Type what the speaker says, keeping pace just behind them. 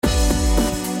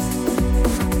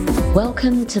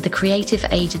Welcome to the Creative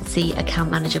Agency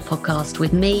Account Manager podcast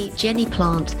with me, Jenny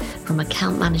Plant from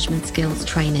Account Management Skills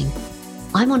Training.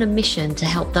 I'm on a mission to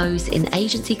help those in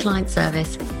agency client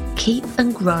service keep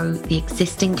and grow the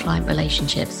existing client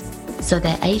relationships so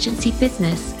their agency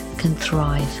business can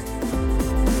thrive.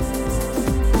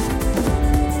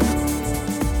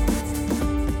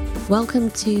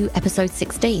 Welcome to episode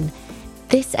 16.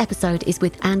 This episode is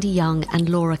with Andy Young and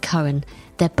Laura Cohen.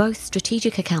 They're both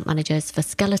strategic account managers for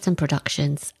Skeleton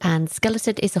Productions, and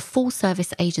Skeleton is a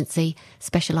full-service agency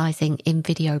specialising in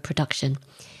video production.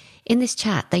 In this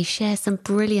chat, they share some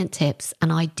brilliant tips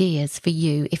and ideas for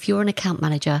you if you're an account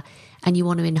manager and you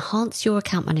want to enhance your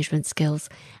account management skills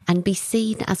and be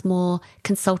seen as more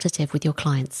consultative with your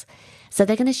clients. So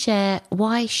they're going to share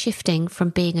why shifting from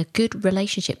being a good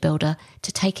relationship builder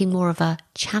to taking more of a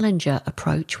challenger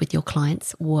approach with your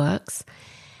clients works,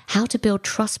 how to build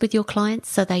trust with your clients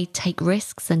so they take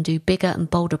risks and do bigger and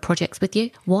bolder projects with you,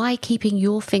 why keeping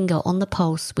your finger on the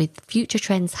pulse with future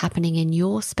trends happening in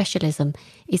your specialism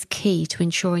is key to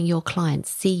ensuring your clients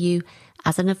see you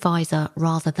as an advisor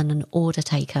rather than an order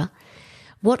taker,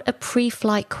 what a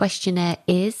pre-flight questionnaire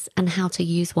is and how to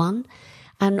use one,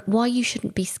 and why you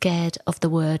shouldn't be scared of the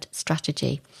word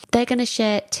strategy. They're going to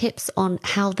share tips on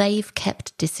how they've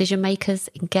kept decision makers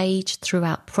engaged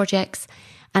throughout projects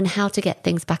and how to get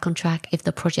things back on track if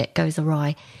the project goes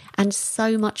awry, and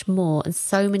so much more, and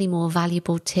so many more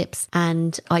valuable tips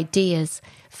and ideas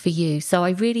for you. So I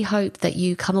really hope that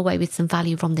you come away with some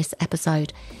value from this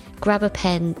episode. Grab a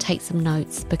pen, take some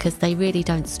notes, because they really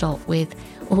don't stop with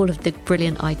all of the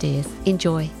brilliant ideas.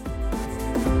 Enjoy.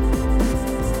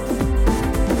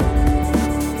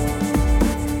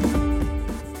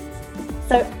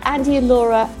 So Andy and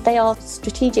Laura, they are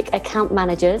strategic account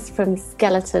managers from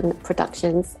Skeleton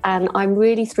Productions, and I'm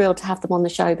really thrilled to have them on the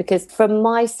show because from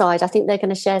my side, I think they're going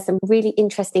to share some really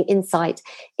interesting insight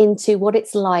into what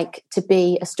it's like to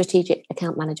be a strategic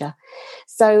account manager.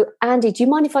 So Andy, do you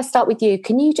mind if I start with you?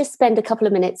 Can you just spend a couple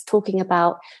of minutes talking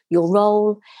about your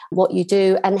role, what you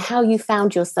do, and how you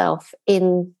found yourself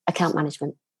in account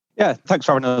management? Yeah, thanks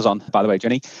for having us on, by the way,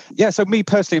 Jenny. Yeah, so me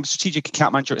personally, I'm a strategic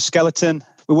account manager at Skeleton.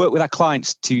 We work with our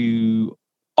clients to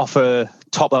offer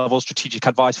top-level strategic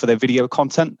advice for their video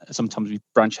content. Sometimes we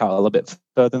branch out a little bit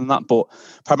further than that, but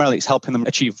primarily it's helping them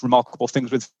achieve remarkable things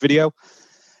with video.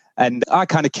 And I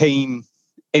kind of came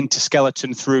into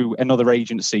Skeleton through another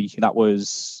agency that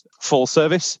was full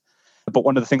service. But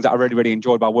one of the things that I really, really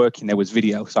enjoyed about working there was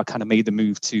video. So I kind of made the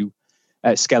move to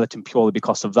Skeleton purely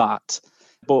because of that.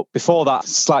 But before that,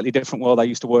 slightly different world. I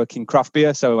used to work in craft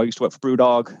beer. So I used to work for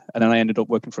Brewdog. And then I ended up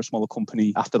working for a smaller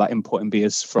company after that, importing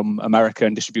beers from America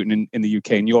and distributing in the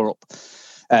UK and Europe.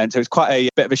 And so it's quite a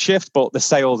bit of a shift. But the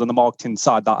sales and the marketing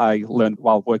side that I learned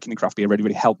while working in craft beer really,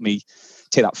 really helped me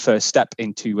take that first step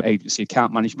into agency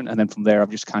account management. And then from there, I've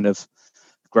just kind of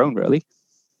grown, really.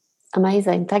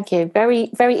 Amazing. Thank you. Very,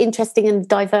 very interesting and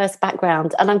diverse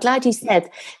background. And I'm glad you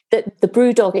said that the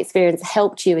Brewdog experience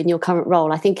helped you in your current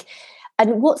role. I think.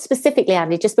 And what specifically,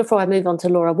 Andy, just before I move on to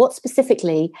Laura, what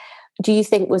specifically do you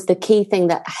think was the key thing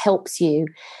that helps you,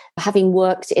 having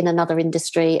worked in another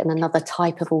industry and another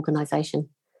type of organisation?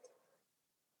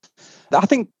 I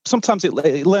think sometimes it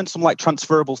learns some like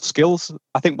transferable skills.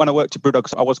 I think when I worked at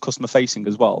Brewdog, I was customer facing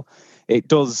as well. It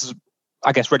does,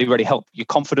 I guess, really, really help your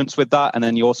confidence with that. And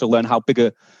then you also learn how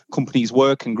bigger companies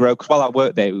work and grow. Because while I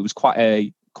worked there, it was quite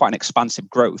an expansive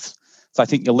growth. So I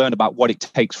think you learn about what it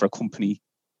takes for a company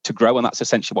to grow, and that's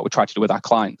essentially what we try to do with our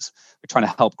clients. We're trying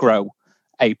to help grow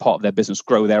a part of their business,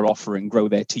 grow their offering, grow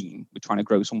their team. We're trying to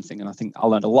grow something, and I think I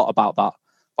learned a lot about that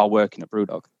while working at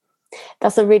Brewdog.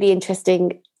 That's a really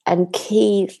interesting and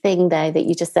key thing there that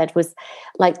you just said was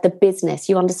like the business.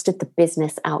 You understood the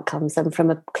business outcomes and from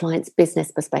a client's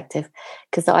business perspective.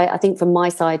 Because I think from my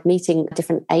side, meeting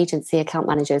different agency account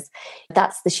managers,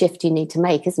 that's the shift you need to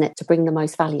make, isn't it, to bring the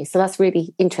most value? So that's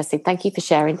really interesting. Thank you for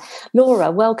sharing.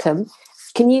 Laura, welcome.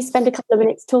 Can you spend a couple of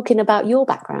minutes talking about your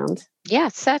background? Yeah,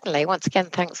 certainly. Once again,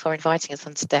 thanks for inviting us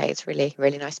on today. It's really,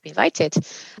 really nice to be invited.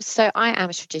 So I am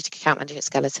a strategic account manager at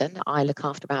Skeleton. I look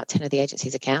after about 10 of the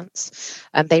agency's accounts.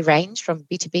 They range from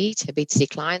B2B to B2C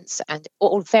clients and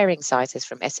all varying sizes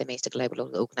from SMEs to global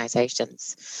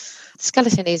organisations.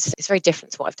 Skeleton is very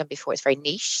different to what I've done before. It's very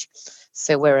niche.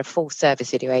 So we're a full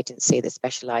service video agency that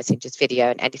specialises in just video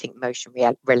and anything motion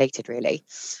related, really.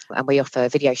 And we offer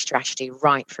video strategy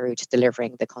right through to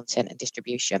delivering the content and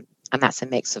distribution. And that's a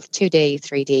mix of 2D,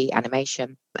 3D,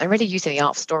 animation, and really using the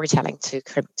art of storytelling to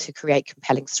create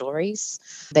compelling stories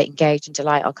that engage and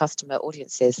delight our customer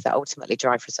audiences that ultimately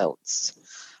drive results.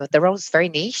 But the role is very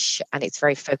niche and it's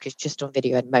very focused just on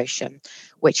video and motion,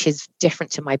 which is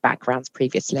different to my backgrounds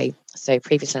previously. So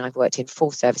previously I've worked in full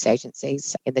service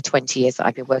agencies. In the 20 years that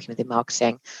I've been working within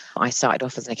marketing, I started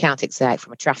off as an account exec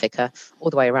from a trafficker all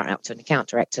the way around up to an account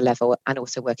director level and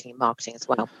also working in marketing as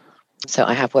well. So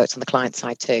I have worked on the client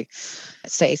side too.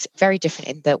 So it's very different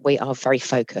in that we are very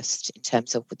focused in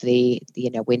terms of we're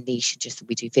niche, just that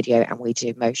we do video and we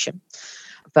do motion.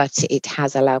 But it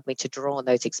has allowed me to draw on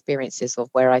those experiences of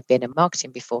where I've been in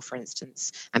marketing before, for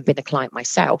instance, and been a client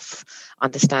myself,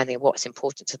 understanding what's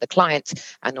important to the client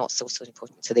and what's also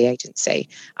important to the agency.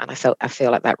 And I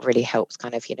feel like that really helps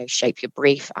kind of, shape your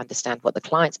brief, understand what the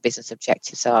client's business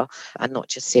objectives are, and not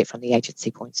just see it from the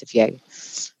agency point of view.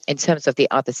 In terms of the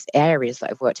other areas that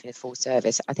I've worked in full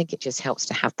service, I think it just helps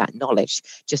to have that knowledge,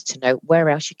 just to know where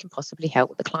else you can possibly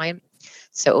help the client.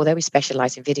 So although we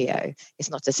specialize in video, it's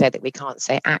not to say that we can't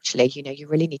say, actually, you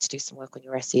really need to do some work on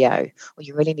your SEO, or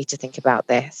you really need to think about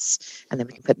this, and then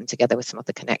we can put them together with some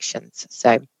other connections.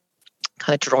 So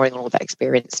kind of drawing on all that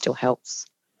experience still helps.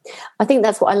 I think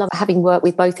that's what I love having worked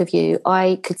with both of you.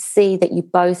 I could see that you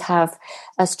both have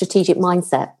a strategic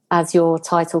mindset, as your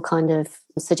title kind of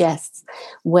suggests,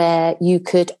 where you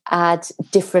could add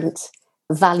different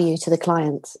value to the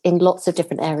client in lots of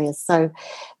different areas. So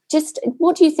just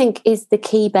what do you think is the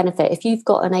key benefit if you've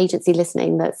got an agency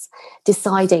listening that's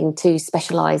deciding to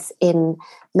specialize in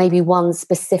maybe one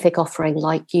specific offering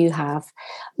like you have?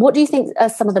 What do you think are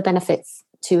some of the benefits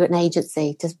to an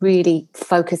agency to really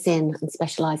focus in and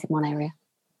specialize in one area?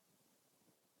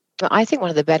 I think one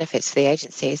of the benefits for the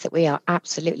agency is that we are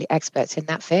absolutely experts in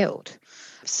that field.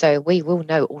 So we will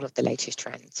know all of the latest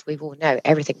trends. We will know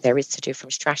everything there is to do,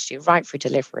 from strategy right through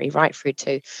delivery, right through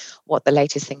to what the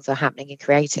latest things are happening in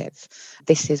creative.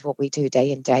 This is what we do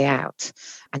day in, day out.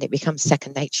 And it becomes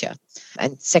second nature.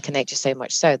 And second nature so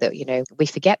much so that, we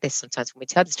forget this sometimes when we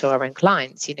tell this to our own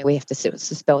clients. We have to sort of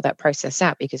spell that process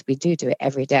out because we do it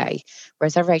every day.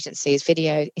 Whereas our agency's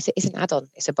video is an add-on,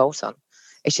 it's a bolt-on.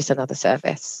 It's just another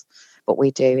service. What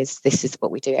we do this is what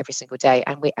we do every single day.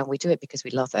 And we do it because we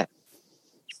love it.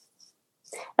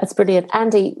 That's brilliant.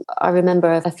 Andy, I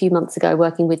remember a few months ago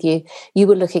working with you, you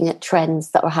were looking at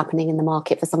trends that were happening in the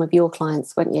market for some of your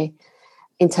clients, weren't you?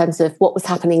 In terms of what was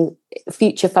happening,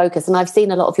 future focus. And I've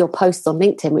seen a lot of your posts on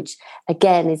LinkedIn, which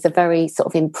again is a very sort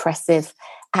of impressive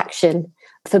action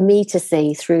for me to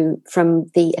see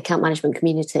from the account management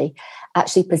community,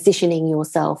 actually positioning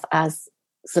yourself as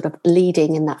sort of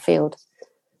leading in that field.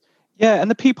 Yeah,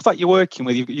 and the people that you're working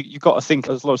with, you've got to think,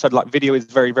 as Laura said, like video is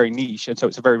very, very niche. And so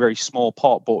it's a very, very small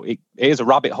part, but it is a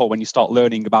rabbit hole when you start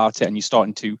learning about it and you're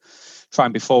starting to try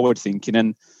and be forward thinking.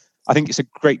 And I think it's a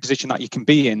great position that you can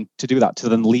be in to do that, to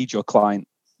then lead your client.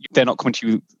 They're not coming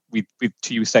to you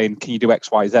to you saying, can you do X,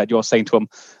 Y, Z? You're saying to them,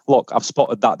 look, I've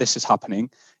spotted that this is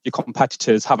happening. Your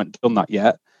competitors haven't done that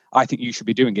yet. I think you should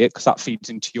be doing it because that feeds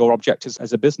into your objectives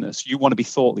as a business. You want to be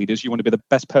thought leaders. You want to be the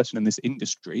best person in this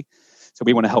industry. So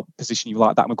we want to help position you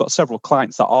like that. And we've got several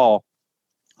clients that are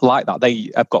like that. They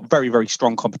have got very, very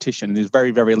strong competition and there's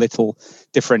very, very little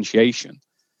differentiation.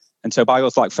 And so by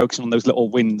us like focusing on those little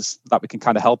wins that we can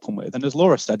kind of help them with. And as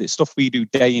Laura said, it's stuff we do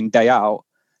day in, day out.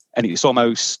 And it's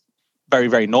almost very,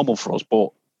 very normal for us, but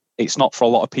it's not for a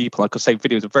lot of people. I could say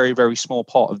video is a very, very small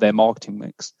part of their marketing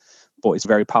mix, but it's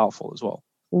very powerful as well.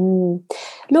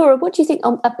 Laura, what do you think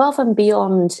above and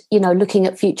beyond, looking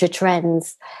at future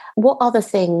trends, what other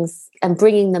things and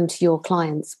bringing them to your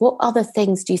clients, what other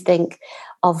things do you think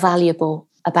are valuable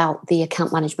about the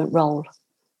account management role?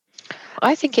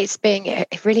 I think it's being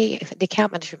really the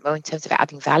account management role in terms of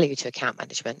adding value to account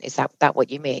management. Is that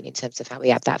what you mean in terms of how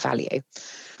we add that value?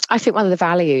 I think one of the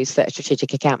values that a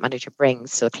strategic account manager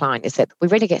brings to a client is that we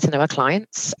really get to know our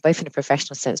clients, both in a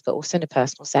professional sense, but also in a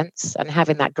personal sense, and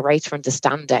having that greater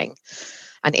understanding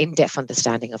and in-depth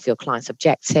understanding of your client's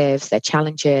objectives, their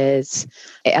challenges.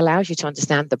 It allows you to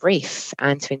understand the brief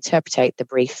and to interpret the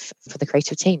brief for the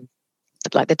creative team.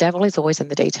 Like the devil is always in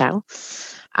the detail.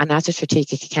 And as a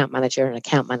strategic account manager and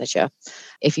account manager,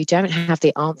 if you don't have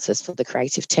the answers for the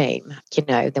creative team,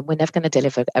 then we're never going to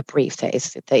deliver a brief that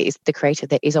is the creative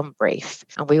that is on brief.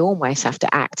 And we almost have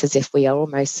to act as if we are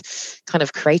almost kind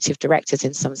of creative directors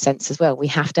in some sense as well. We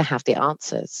have to have the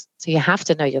answers. So you have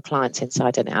to know your clients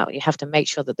inside and out. You have to make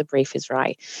sure that the brief is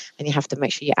right. And you have to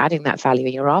make sure you're adding that value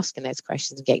and you're asking those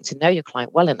questions and getting to know your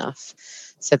client well enough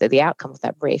so that the outcome of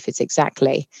that brief is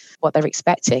exactly what they're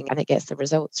expecting and it gets the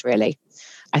results, really.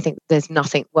 I think there's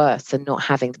nothing worse than not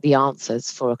having the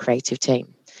answers for a creative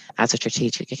team. as a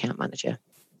strategic account manager.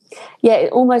 Yeah,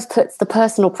 it almost puts the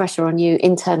personal pressure on you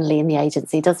internally in the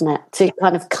agency, doesn't it, to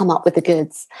kind of come up with the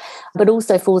goods, but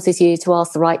also forces you to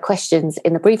ask the right questions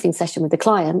in the briefing session with the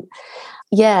client.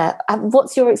 Yeah.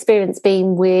 What's your experience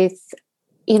been with,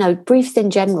 briefs in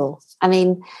general? I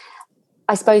mean,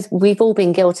 I suppose we've all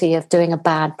been guilty of doing a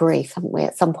bad brief, haven't we,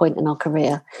 at some point in our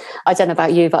career? I don't know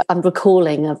about you, but I'm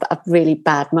recalling a really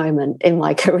bad moment in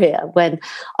my career when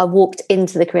I walked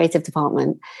into the creative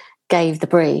department, gave the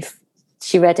brief,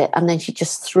 she read it, and then she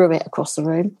just threw it across the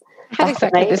room. I had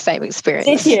exactly the same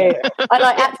experience. Did you?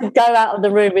 I had to go out of the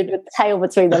room with the tail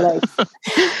between the legs.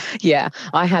 Yeah,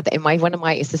 I had that in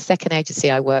it's the second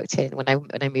agency I worked in when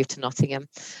I moved to Nottingham,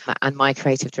 and my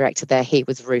creative director there, he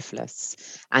was ruthless,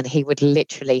 and he would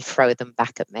literally throw them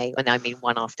back at me, and I mean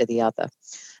one after the other.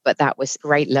 But that was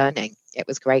great learning. It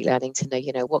was great learning to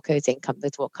know, what goes in comes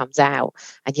what comes out.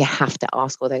 And you have to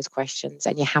ask all those questions,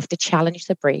 and you have to challenge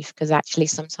the brief, because actually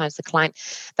sometimes the client,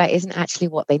 that isn't actually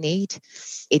what they need.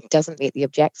 It doesn't meet the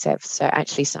objective. So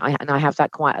actually, I have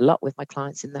that quite a lot with my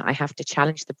clients, in that I have to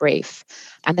challenge the brief,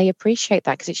 and they appreciate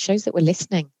that because it shows that we're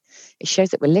listening. It shows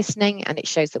that we're listening, and it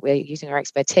shows that we're using our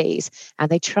expertise, and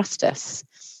they trust us.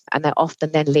 And that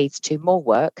often then leads to more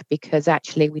work, because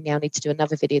actually we now need to do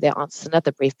another video that answers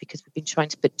another brief, because we've been trying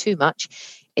to put too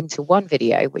much into one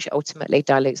video, which ultimately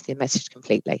dilutes the message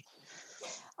completely.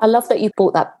 I love that you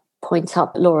brought that point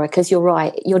up, Laura, because you're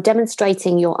right. You're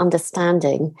demonstrating your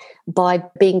understanding by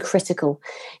being critical.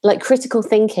 Like, critical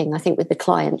thinking, I think, with the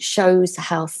client shows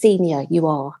how senior you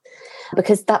are,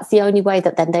 because that's the only way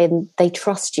that then they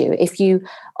trust you, if you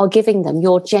are giving them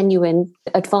your genuine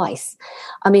advice.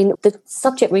 I mean, the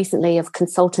subject recently of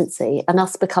consultancy and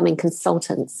us becoming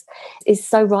consultants is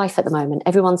so rife at the moment.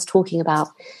 Everyone's talking about,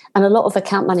 and a lot of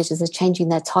account managers are changing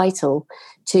their title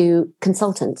to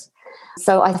consultant.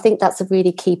 So I think that's a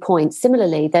really key point.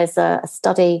 Similarly, there's a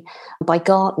study by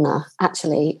Gartner,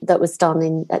 actually, that was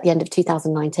done at the end of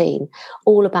 2019,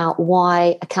 all about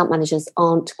why account managers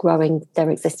aren't growing their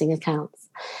existing accounts.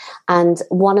 And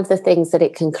one of the things that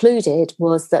it concluded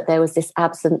was that there was this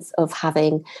absence of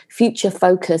having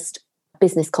future-focused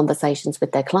business conversations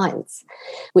with their clients,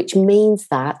 which means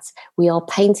that we are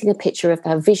painting a picture of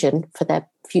their vision for their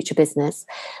future business,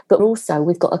 but also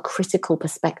we've got a critical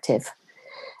perspective.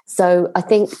 So I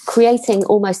think creating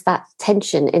almost that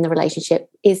tension in the relationship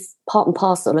is part and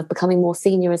parcel of becoming more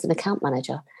senior as an account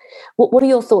manager. What are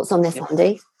your thoughts on this,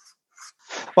 Andy?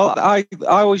 Well, I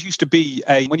always used to be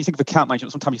when you think of account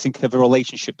management, sometimes you think of a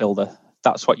relationship builder.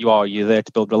 That's what you are. You're there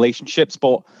to build relationships.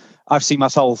 But I've seen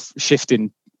myself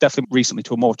shifting definitely recently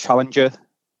to a more challenger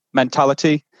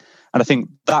mentality. And I think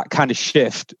that kind of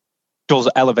shift does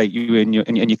elevate you in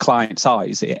your client's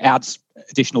eyes. It adds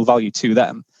additional value to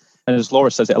them. And as Laura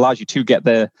says, it allows you to get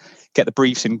the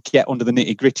briefs and get under the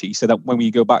nitty gritty, so that when we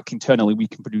go back internally, we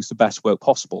can produce the best work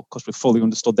possible, because we've fully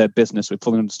understood their business, we've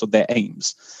fully understood their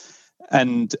aims.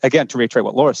 And again, to reiterate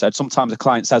what Laura said, sometimes a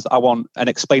client says, I want an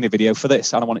explainer video for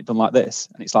this, and I want it done like this.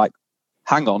 And it's like,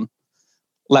 hang on,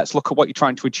 let's look at what you're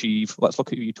trying to achieve. Let's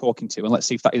look at who you're talking to, and let's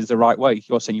see if that is the right way.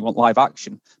 You're saying you want live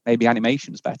action, maybe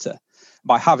animation's better.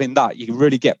 By having that, you can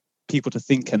really get people to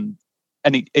think, and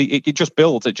it just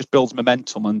builds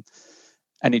momentum,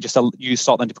 and it just, you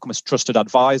start then to become a trusted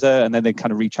advisor, and then they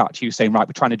kind of reach out to you saying, right,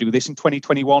 we're trying to do this in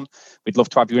 2021. We'd love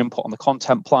to have your input on the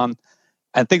content plan,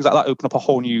 and things like that open up a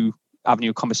whole new avenue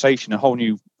of conversation, a whole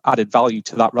new added value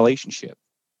to that relationship.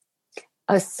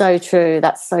 Oh, so true.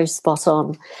 That's so spot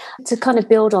on. To kind of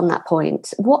build on that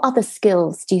point, what other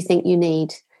skills do you think you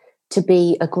need to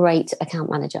be a great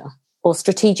account manager or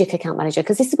strategic account manager?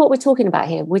 Because this is what we're talking about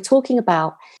here. We're talking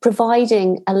about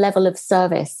providing a level of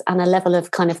service and a level of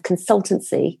kind of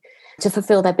consultancy to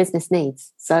fulfill their business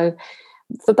needs. So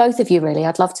for both of you, really,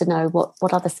 I'd love to know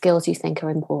what other skills you think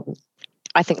are important.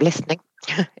 I think listening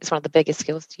is one of the biggest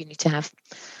skills you need to have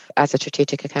as a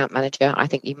strategic account manager. I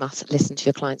think you must listen to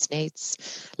your clients'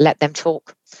 needs, let them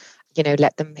talk,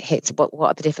 let them hit what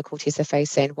are the difficulties they're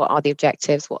facing, what are the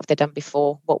objectives, what have they done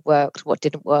before, what worked, what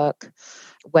didn't work,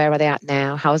 where are they at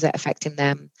now, how is it affecting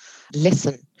them.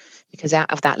 Listen, because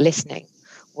out of that listening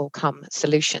will come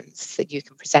solutions that you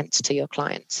can present to your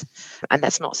clients. And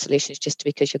that's not solutions just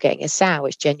because you're getting a sale,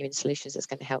 it's genuine solutions that's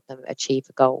going to help them achieve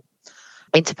a goal.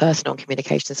 Interpersonal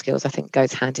communication skills, I think,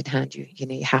 goes hand in hand. You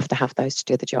have to have those to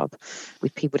do the job.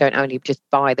 People don't only just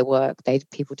buy the work;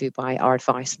 people do buy our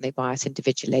advice, and they buy us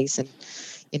individually, and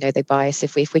they buy us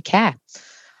if we care.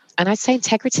 And I'd say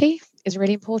integrity is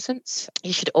really important.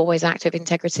 You should always act with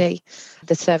integrity.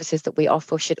 The services that we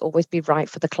offer should always be right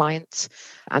for the client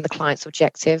and the client's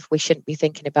objective. We shouldn't be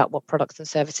thinking about what products and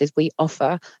services we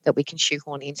offer that we can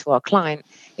shoehorn into our client.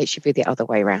 It should be the other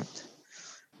way around.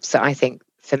 So I think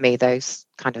for me, those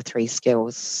kind of 3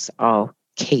 skills are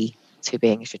key to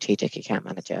being a strategic account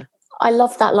manager. I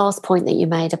love that last point that you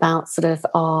made about sort of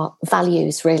our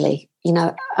values, really, and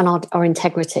our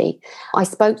integrity. I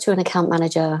spoke to an account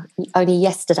manager only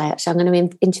yesterday, actually. I'm going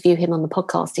to interview him on the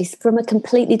podcast. He's from a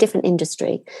completely different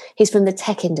industry. He's from the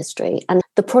tech industry, and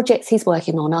the projects he's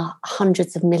working on are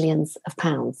hundreds of millions of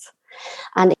pounds.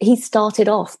 And he started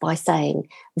off by saying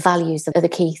values are the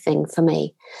key thing for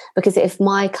me, because if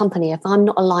I'm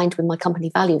not aligned with my company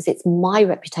values, it's my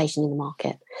reputation in the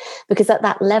market. Because at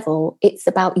that level, it's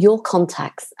about your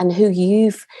contacts and who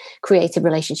you've created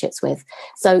relationships with.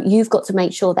 So you've got to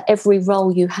make sure that every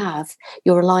role you have,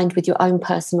 you're aligned with your own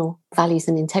personal values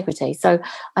and integrity. So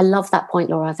I love that point,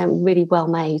 Laura. I think really well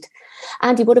made.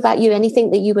 Andy, what about you?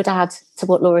 Anything that you would add to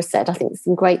what Laura said? I think there's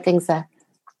some great things there.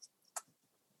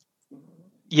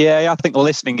 Yeah, I think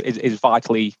listening is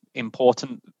vitally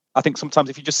important. I think sometimes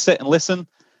if you just sit and listen,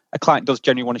 a client does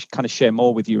genuinely want to kind of share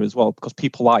more with you as well, because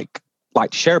people like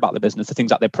to share about the business, the things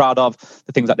that they're proud of,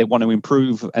 the things that they want to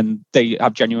improve, and they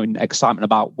have genuine excitement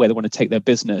about where they want to take their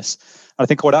business. And I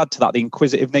think I would add to that the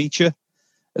inquisitive nature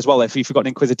as well. If you've got an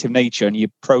inquisitive nature and you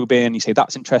probe in, you say,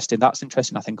 that's interesting, I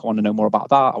think I want to know more about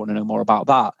that, I want to know more about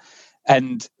that.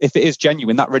 And if it is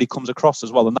genuine, that really comes across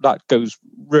as well. And that goes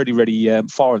really, really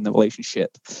far in the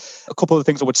relationship. A couple of the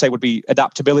things I would say would be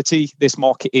adaptability. This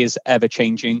market is ever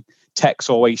changing. Tech's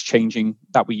always changing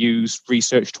that we use.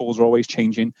 Research tools are always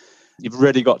changing. You've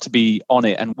really got to be on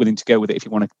it and willing to go with it if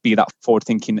you want to be that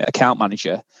forward-thinking account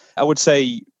manager. I would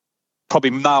say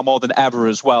probably now more than ever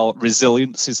as well,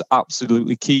 resilience is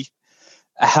absolutely key.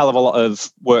 A hell of a lot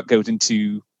of work goes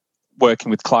into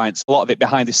working with clients, a lot of it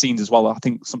behind the scenes as well. I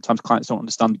think sometimes clients don't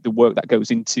understand the work that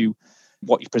goes into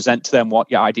what you present to them,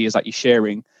 what your ideas that you're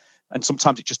sharing. And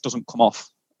sometimes it just doesn't come off.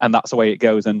 And that's the way it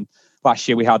goes. And last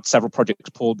year we had several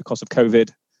projects pulled because of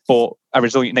COVID, but a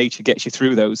resilient nature gets you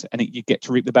through those, and you get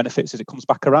to reap the benefits as it comes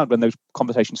back around when those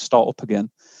conversations start up again.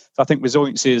 So I think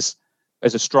resilience is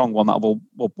a strong one that will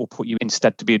put you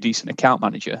instead to be a decent account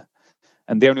manager.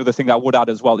 And the only other thing that I would add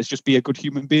as well is just be a good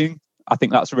human being. I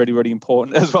think that's really, really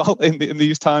important as well in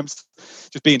these times,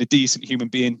 just being a decent human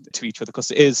being to each other, because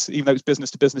it is, even though it's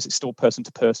business to business, it's still person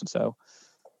to person. So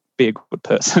be a good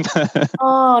person.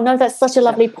 Oh, no, that's such a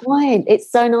lovely point. It's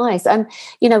so nice. And,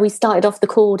 we started off the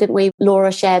call, didn't we?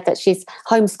 Laura shared that she's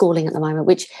homeschooling at the moment,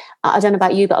 which I don't know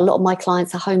about you, but a lot of my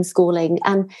clients are homeschooling,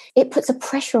 and it puts a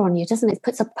pressure on you, doesn't it? It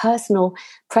puts a personal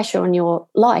pressure on your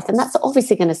life. And that's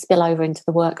obviously going to spill over into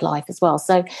the work life as well.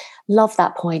 So love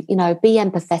that point, be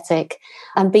empathetic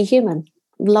and be human.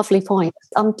 Lovely point.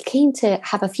 I'm keen to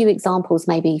have a few examples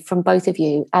maybe from both of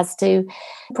you as to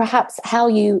perhaps how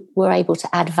you were able to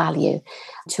add value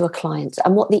to a client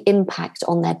and what the impact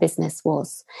on their business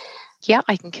was. Yeah,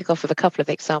 I can kick off with a couple of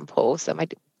examples. I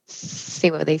might see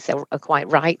whether these are quite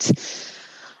right.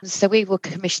 So we were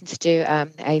commissioned to do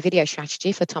a video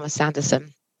strategy for Thomas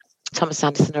Anderson. Thomas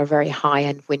Anderson are a very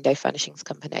high-end window furnishings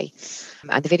company.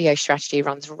 And the video strategy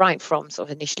runs right from sort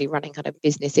of initially running kind of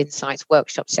business insights,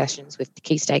 workshop sessions with the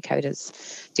key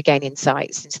stakeholders to gain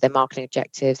insights into their marketing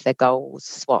objectives, their goals,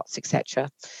 SWOTs, etc.,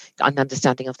 an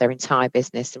understanding of their entire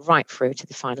business, right through to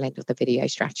the final end of the video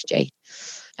strategy.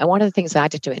 And one of the things I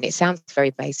added to it, and it sounds very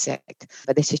basic,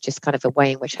 but this is just kind of a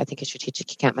way in which I think a strategic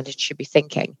account manager should be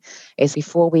thinking, is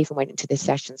before we even went into the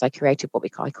sessions, I created what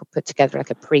I could put together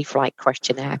like a pre-flight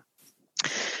questionnaire.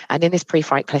 And in this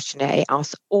pre-flight questionnaire, it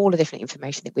asks all the different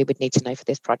information that we would need to know for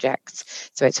this project.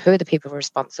 So it's who are the people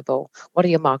responsible? What are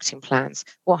your marketing plans?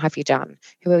 What have you done?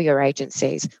 Who are your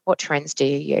agencies? What trends do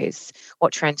you use?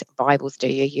 What trend Bibles do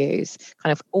you use?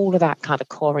 Kind of all of that kind of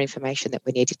core information that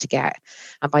we needed to get.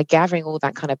 And by gathering all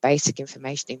that kind of basic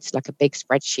information into like a big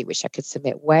spreadsheet, which I could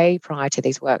submit way prior to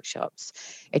these workshops,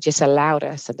 it just allowed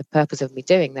us, and the purpose of me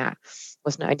doing that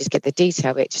was not only to get the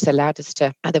detail, it just allowed us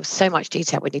to, and there was so much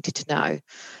detail we needed to know.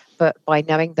 But by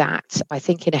knowing that, by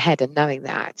thinking ahead and knowing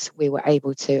that, we were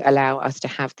able to allow us to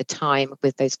have the time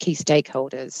with those key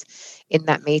stakeholders in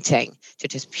that meeting to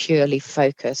just purely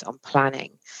focus on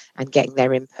planning and getting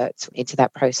their input into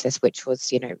that process, which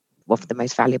was, one of the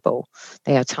most valuable.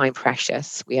 They are time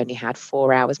precious. We only had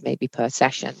 4 hours maybe per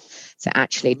session. So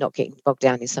actually not getting bogged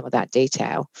down in some of that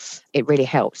detail, it really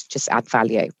helps just add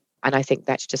value. And I think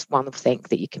that's just one thing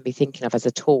that you can be thinking of as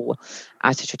a tool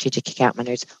as a strategic account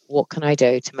manager. What can I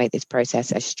do to make this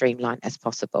process as streamlined as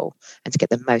possible and to get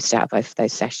the most out of both of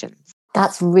those sessions?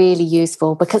 That's really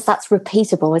useful because that's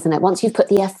repeatable, isn't it? Once you've put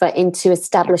the effort into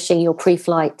establishing your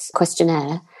pre-flight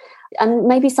questionnaire, and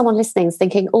maybe someone listening is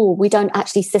thinking, oh, we don't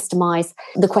actually systemize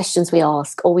the questions we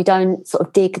ask, or we don't sort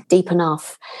of dig deep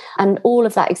enough. And all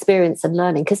of that experience and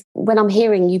learning, because when I'm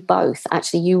hearing you both,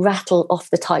 actually, you rattle off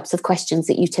the types of questions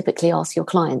that you typically ask your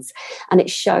clients. And it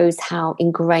shows how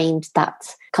ingrained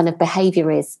that kind of behavior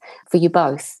is for you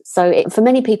both. So for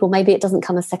many people, maybe it doesn't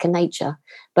come as second nature.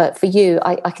 But for you,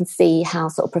 I can see how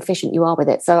sort of proficient you are with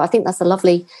it. So I think that's a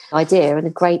lovely idea and a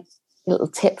great little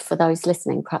tip for those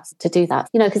listening, perhaps, to do that,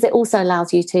 because it also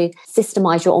allows you to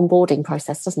systemize your onboarding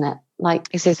process, doesn't it?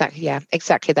 It's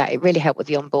exactly that. It really helped with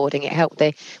the onboarding. It helped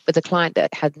with the client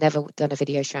that had never done a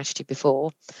video strategy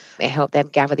before. It helped them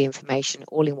gather the information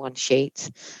all in one sheet,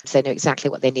 so they knew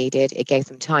exactly what they needed. It gave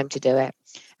them time to do it.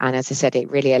 And as I said, it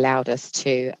really allowed us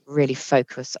to really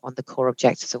focus on the core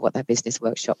objectives of what their business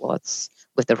workshop was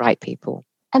with the right people.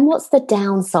 And what's the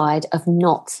downside of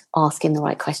not asking the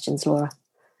right questions, Laura?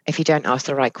 If you don't ask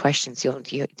the right questions, you're not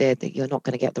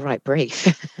going to get the right brief.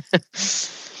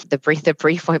 The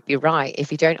brief won't be right.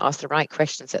 If you don't ask the right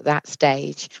questions at that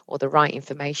stage or the right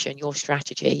information, your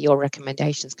strategy, your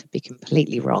recommendations could be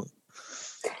completely wrong.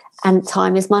 And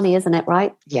time is money, isn't it,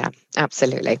 right? Yeah,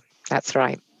 absolutely. That's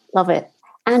right. Love it.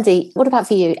 Andy, what about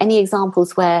for you? Any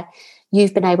examples where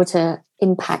you've been able to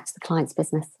impact the client's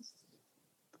business?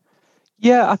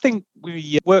 Yeah, I think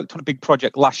we worked on a big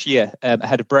project last year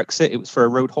ahead of Brexit. It was for a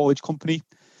road haulage company,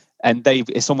 and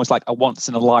it's almost like a once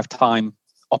in a lifetime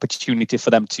opportunity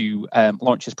for them to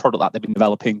launch this product that they've been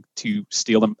developing to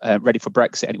steal them ready for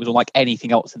Brexit. And it was unlike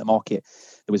anything else in the market.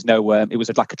 There was no, it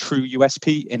was like a true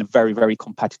USP in a very, very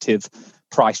competitive,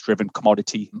 price-driven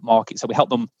commodity market. So we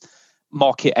helped them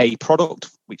market a product,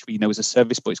 which we know is a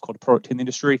service, but it's called a product in the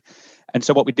industry. And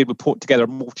so what we did, we put together a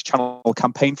multi-channel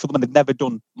campaign for them, and they've never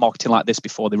done marketing like this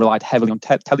before. They relied heavily on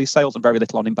telesales and very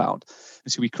little on inbound.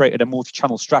 And so we created a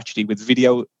multi-channel strategy with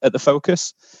video at the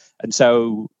focus. And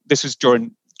so this was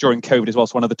during COVID as well.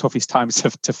 So one of the toughest times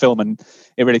to film, and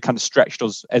it really kind of stretched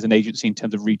us as an agency in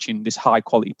terms of reaching this high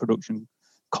quality production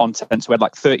content. So we had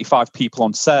like 35 people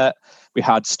on set. We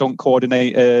had stunt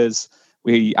coordinators.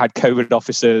 We had COVID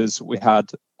officers. We had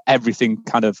everything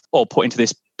kind of all put into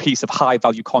this piece of high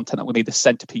value content that we made the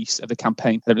centerpiece of the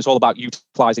campaign. And it was all about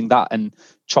utilizing that and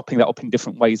chopping that up in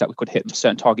different ways that we could hit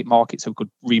certain target markets. So we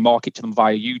could remarket to them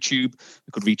via YouTube.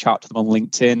 We could reach out to them on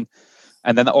LinkedIn.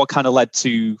 And then that all kind of led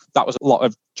to, that was a lot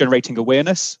of generating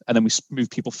awareness. And then we moved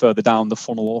people further down the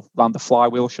funnel, or around the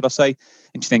flywheel, should I say,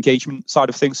 into the engagement side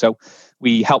of things. So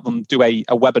we help them do a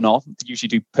webinar. They usually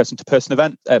do person-to-person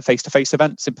event, face-to-face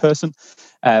events in person.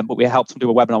 But we helped them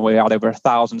do a webinar where we had over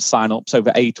 1,000 sign-ups,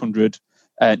 over 800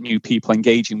 new people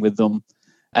engaging with them.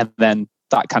 And then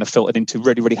that kind of filtered into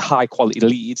really, really high-quality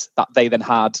leads that they then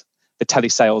had the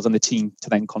telesales and the team to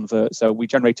then convert. So we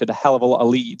generated a hell of a lot of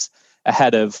leads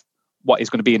ahead of what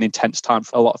is going to be an intense time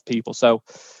for a lot of people. So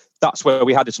that's where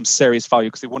we added some serious value,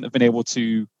 because they wouldn't have been able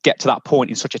to get to that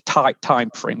point in such a tight time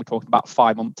frame. We're talking about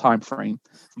 5-month time frame,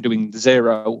 from doing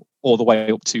 0 all the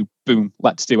way up to boom,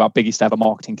 let's do our biggest ever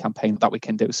marketing campaign that we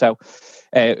can do. So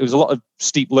it was a lot of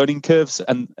steep learning curves.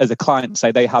 And as a client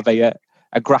say, they have a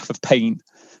graph of pain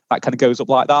that kind of goes up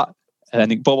like that, and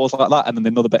then it bubbles like that, and then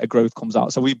another bit of growth comes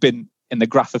out. So we've been in the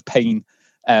graph of pain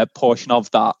portion of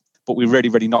that, but we really,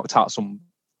 really knocked out some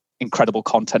incredible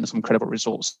content and some incredible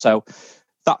results. So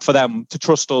that for them to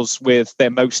trust us with their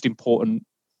most important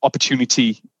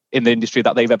opportunity in the industry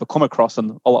that they've ever come across,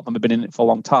 and a lot of them have been in it for a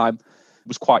long time,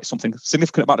 was quite something,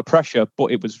 significant amount of pressure,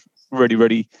 but it was really,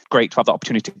 really great to have the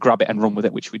opportunity to grab it and run with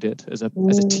it, which we did as a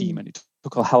team. And it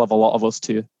took a hell of a lot of us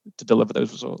to deliver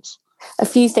those results. A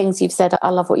few things you've said, I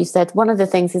love what you said. One of the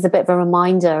things is a bit of a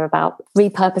reminder about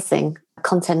repurposing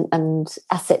content and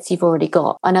assets you've already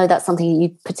got. I know that's something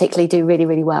you particularly do really,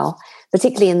 really well,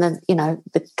 particularly in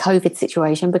the COVID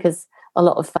situation, because a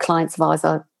lot of clients of ours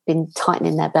have been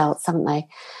tightening their belts, haven't they?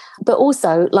 But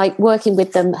also like working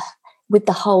with them with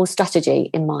the whole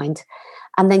strategy in mind,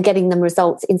 and then getting them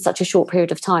results in such a short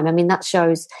period of time. I mean, that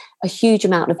shows a huge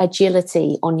amount of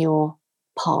agility on your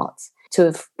part to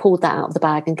have pulled that out of the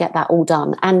bag and get that all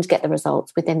done and get the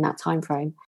results within that time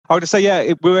frame. I would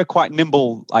say, we were quite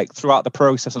nimble like throughout the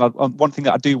process. And one thing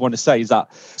that I do want to say is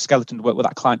that Skeleton worked with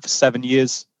that client for 7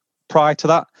 years prior to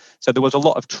that. So there was a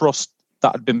lot of trust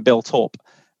that had been built up,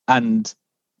 and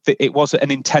it was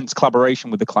an intense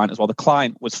collaboration with the client as well. The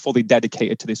client was fully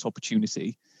dedicated to this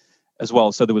opportunity as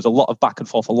well. So there was a lot of back and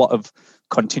forth, a lot of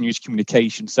continuous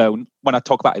communication. So when I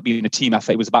talk about it being a team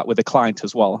effort, it was about with the client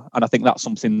as well. And I think that's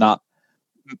something that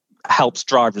helps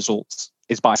drive results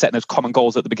is by setting those common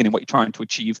goals at the beginning, what you're trying to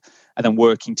achieve, and then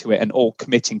working to it and all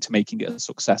committing to making it a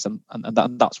success. And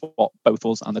that's what both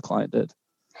us and the client did.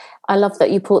 I love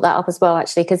that you brought that up as well,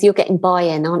 actually, because you're getting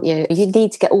buy-in, aren't you? You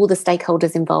need to get all the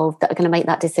stakeholders involved that are going to make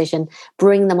that decision,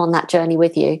 bring them on that journey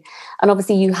with you. And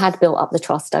obviously you had built up the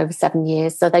trust over 7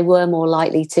 years, so they were more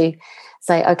likely to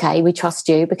say, okay, we trust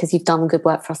you because you've done good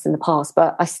work for us in the past.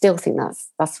 But I still think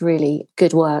that's really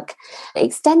good work.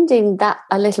 Extending that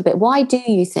a little bit, why do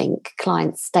you think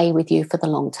clients stay with you for the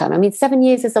long term? I mean, 7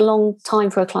 years is a long time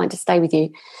for a client to stay with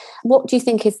you. What do you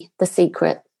think is the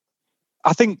secret?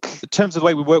 I think in terms of the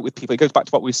way we work with people, it goes back to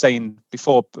what we were saying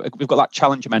before. We've got that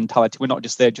challenger mentality. We're not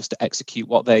just there just to execute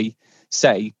what they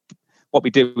say. What we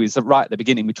do is that right at the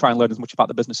beginning, we try and learn as much about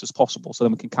the business as possible so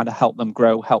then we can kind of help them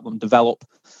grow, help them develop.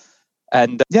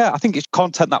 And I think it's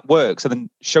content that works and then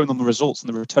showing them the results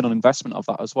and the return on investment of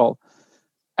that as well.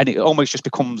 And it almost just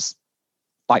becomes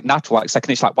like natural, like second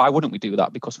nature. Like, why wouldn't we do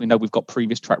that? Because we know we've got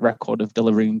previous track record of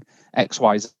delivering X,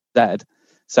 Y, Z.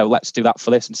 So let's do that for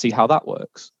this and see how that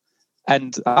works.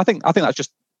 And I think that's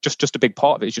just a big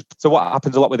part of it. It's just, so what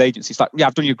happens a lot with agencies, like, yeah,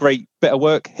 I've done you a great bit of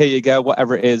work. Here you go,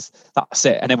 whatever it is, that's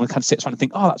it. And everyone kind of sits around and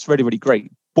think, oh, that's really, really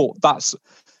great. But that's,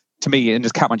 to me, in this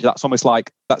account manager, that's almost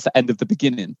like that's the end of the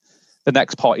beginning. The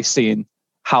next part is seeing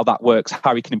how that works,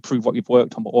 how you can improve what you've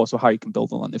worked on, but also how you can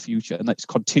build on that in the future. And that's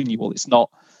continual. It's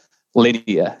not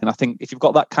linear. And I think if you've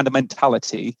got that kind of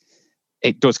mentality,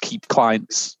 it does keep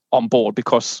clients on board,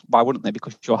 because why wouldn't they?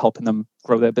 Because you're helping them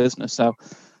grow their business. So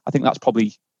I think that's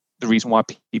probably the reason why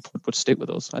people would stick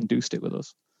with us and do stick with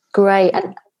us. Great.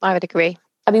 And I would agree.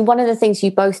 I mean, one of the things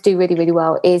you both do really, really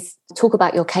well is talk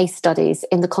about your case studies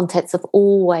in the context of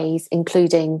always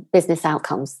including business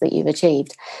outcomes that you've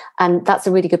achieved. And that's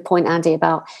a really good point, Andy,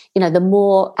 about, the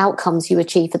more outcomes you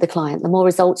achieve for the client, the more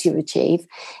results you achieve,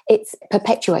 it's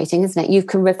perpetuating, isn't it? You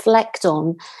can reflect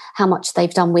on how much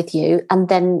they've done with you and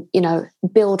then,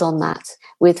 build on that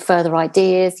with further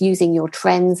ideas using your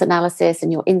trends analysis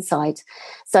and your insight.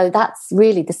 So that's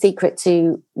really the secret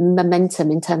to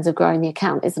momentum in terms of growing the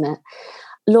account, isn't it?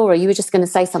 Laura, you were just going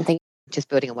to say something. Just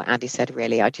building on what Andy said,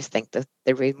 really, I just think that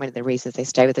one of the reasons they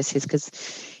stay with us is because,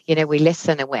 we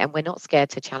listen and we're not scared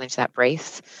to challenge that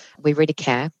brief. We really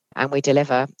care and we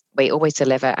deliver. We always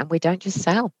deliver, and we don't just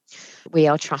sell. We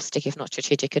are trusted, if not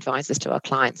strategic advisors to our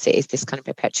clients. It is this kind of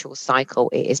perpetual cycle.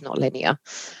 It is not linear.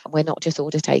 We're not just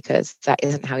order takers. That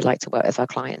isn't how we like to work with our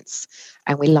clients.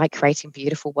 And we like creating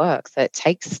beautiful work that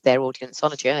takes their audience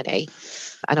on a journey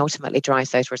and ultimately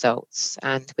drives those results.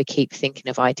 And we keep thinking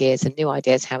of ideas and new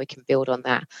ideas, how we can build on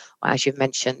that. As you've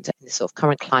mentioned, in the sort of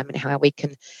current climate, how we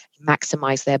can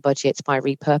maximize their budgets by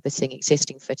repurposing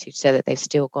existing footage so that they've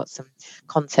still got some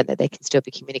content that they can still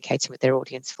be communicating with their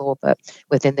audience for, but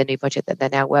within the new budget that they're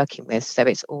now working with. So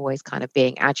it's always kind of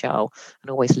being agile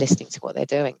and always listening to what they're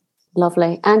doing.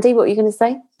 Lovely. Andy, what are you going to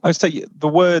say? I would say the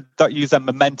word that you use,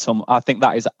 momentum, I think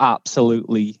that is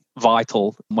absolutely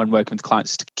vital when working with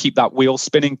clients, to keep that wheel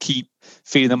spinning, keep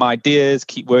feeding them ideas,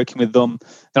 keep working with them.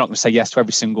 They're not going to say yes to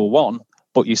every single one,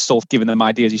 but you're still giving them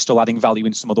ideas, you're still adding value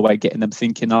in some other way, getting them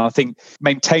thinking. And I think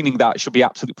maintaining that should be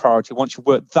absolute priority. Once you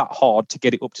work that hard to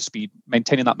get it up to speed,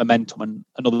 maintaining that momentum, and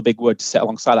another big word to set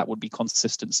alongside that would be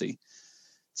consistency.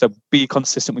 So be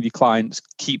consistent with your clients,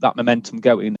 keep that momentum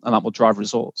going, and that will drive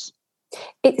results.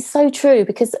 It's so true,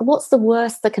 because what's the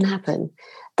worst that can happen?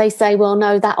 They say, well,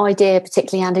 no, that idea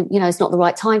particularly, and it's not the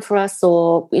right time for us,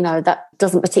 or, that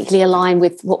doesn't particularly align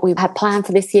with what we had planned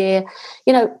for this year,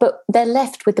 but they're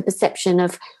left with the perception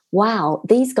of, wow,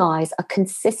 these guys are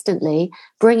consistently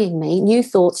bringing me new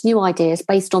thoughts, new ideas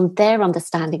based on their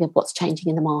understanding of what's changing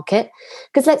in the market.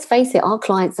 Because let's face it, our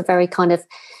clients are very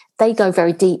they go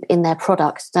very deep in their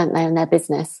products, don't they, in their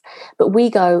business. But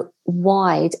we go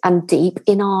wide and deep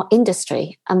in our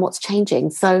industry and what's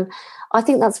changing. So I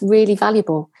think that's really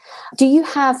valuable. Do you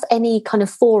have any kind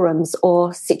of forums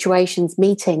or situations,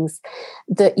 meetings,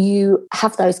 that you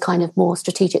have those kind of more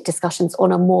strategic discussions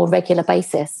on a more regular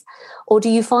basis? Or do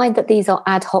you find that these are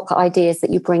ad hoc ideas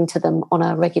that you bring to them on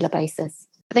a regular basis?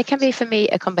 They can be, for me,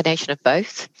 a combination of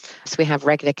both. So we have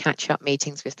regular catch-up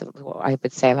meetings with what I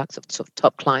would say are sort of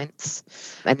top clients.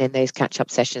 And then those catch-up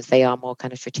sessions, they are more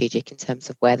kind of strategic in terms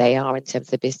of where they are in terms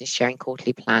of the business, sharing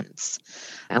quarterly plans.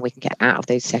 And we can get out of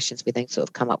those sessions, we then sort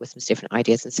of come up with some different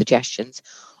ideas and suggestions.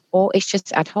 Or it's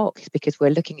just ad hoc, because we're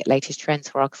looking at latest trends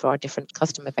for our different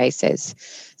customer bases.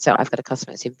 So I've got a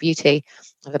customer that's in beauty,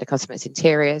 I've got a customer that's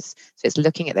interiors. So it's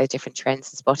looking at those different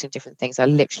trends and spotting different things. I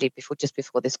literally, before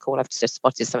this call, I've just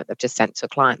spotted something that I've just sent to a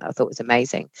client that I thought was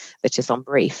amazing, that's just on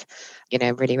brief,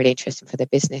 really, really interesting for their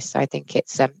business. So I think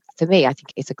it's, for me, I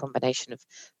think it's a combination of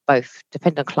both,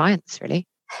 depending on clients, really.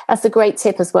 That's a great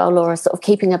tip as well, Laura, sort of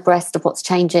keeping abreast of what's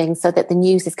changing so that the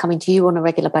news is coming to you on a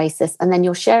regular basis, and then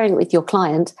you're sharing it with your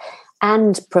client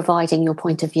and providing your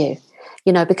point of view.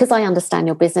 Because I understand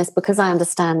your business, because I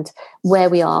understand where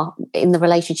we are in the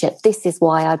relationship, this is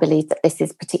why I believe that this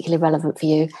is particularly relevant for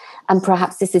you. And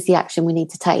perhaps this is the action we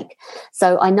need to take.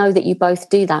 So I know that you both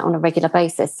do that on a regular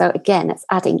basis. So again, it's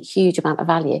adding a huge amount of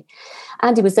value.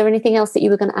 Andy, was there anything else that you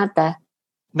were going to add there?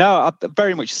 No,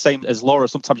 very much the same as Laura.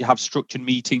 Sometimes you have structured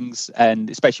meetings, and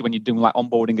especially when you're doing like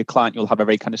onboarding a client, you'll have a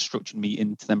very kind of structured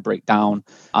meeting to then break down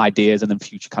ideas and then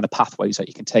future kind of pathways that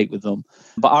you can take with them.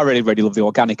 But I really, really love the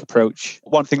organic approach.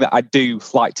 One thing that I do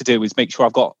like to do is make sure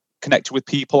I've got connected with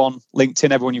people on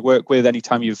LinkedIn, everyone you work with.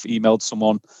 Anytime you've emailed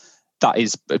someone that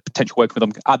is a potential working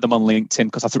with them, add them on LinkedIn,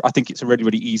 because I think it's a really,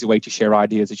 really easy way to share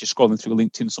ideas. As you're scrolling through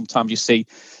LinkedIn, sometimes you see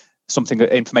something,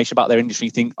 information about their industry,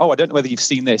 you think, I don't know whether you've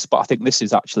seen this, but I think this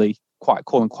is actually quite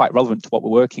cool and quite relevant to what we're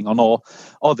working on. Or,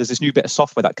 there's this new bit of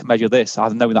software that can measure this. I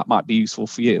know that might be useful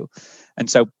for you. And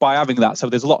so by having that, so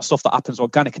there's a lot of stuff that happens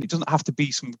organic, and it doesn't have to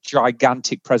be some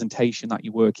gigantic presentation that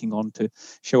you're working on to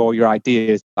show all your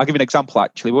ideas. I'll give you an example,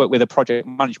 actually. We work with a project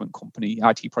management company,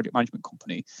 IT project management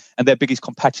company, and their biggest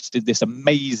competitor did this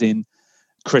amazing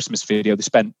Christmas video. They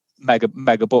spent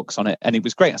mega bucks on it, and it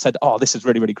was great. I said, this is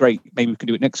really, really great. Maybe we can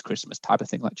do it next Christmas, type of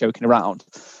thing, like joking around.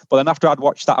 But then after I'd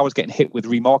watched that, I was getting hit with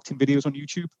remarketing videos on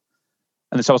YouTube.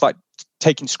 And so I was like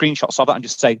taking screenshots of that and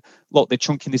just saying, look, they're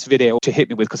chunking this video to hit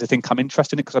me with because they think I'm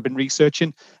interested in it, because I've been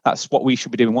researching. That's what we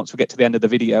should be doing. Once we get to the end of the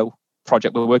video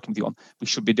project we're working with you on, we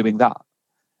should be doing that.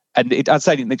 And I'd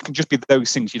say it can just be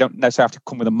those things. You don't necessarily have to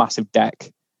come with a massive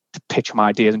deck to pitch them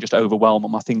ideas and just overwhelm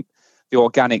them. I think the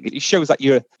organic, it shows that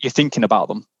you're thinking about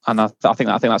them. And I think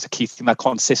that's a key thing, that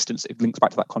consistency. It links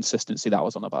back to that consistency that I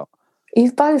was on about.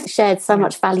 You've both shared so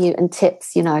much value and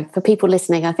tips, for people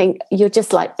listening. I think you're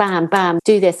just like, bam, bam,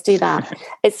 do this, do that.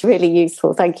 It's really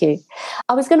useful. Thank you.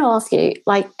 I was going to ask you,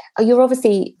 you're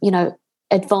obviously,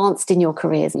 advanced in your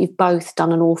careers. You've both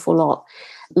done an awful lot,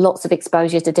 lots of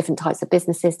exposure to different types of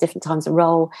businesses, different types of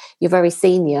role. You're very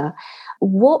senior.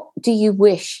 What do you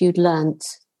wish you'd learnt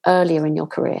earlier in your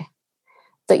career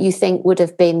that you think would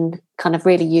have been kind of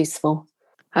really useful?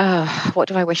 What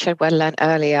do I wish I'd learned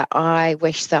earlier? I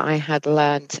wish that I had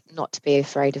learned not to be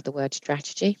afraid of the word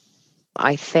strategy.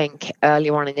 I think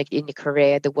earlier on in your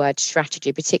career, the word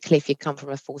strategy, particularly if you come from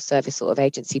a full service sort of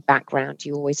agency background,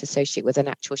 you always associate with an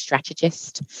actual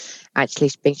strategist.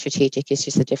 Actually, being strategic is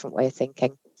just a different way of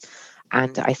thinking.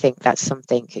 And I think that's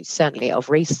something, certainly of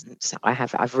recent,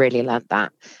 I've really learned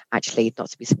that actually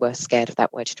not to be scared of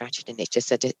that word strategy. And it's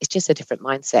just a different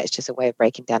mindset. It's just a way of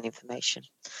breaking down information.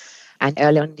 And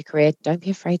early on in your career, don't be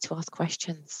afraid to ask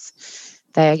questions.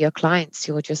 They are your clients.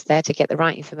 You're just there to get the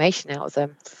right information out of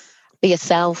them. Be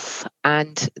yourself,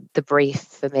 and the brief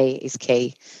for me is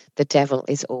key. The devil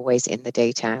is always in the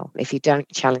detail. If you don't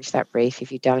challenge that brief,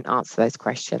 if you don't answer those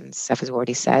questions, as I've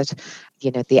already said,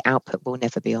 the output will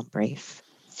never be on brief,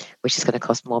 which is going to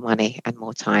cost more money and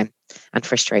more time and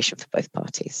frustration for both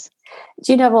parties.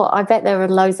 Do you know what? I bet there are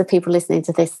loads of people listening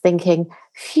to this thinking,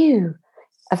 phew,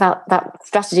 about that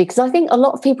strategy, because I think a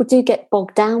lot of people do get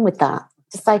bogged down with that,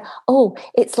 to say,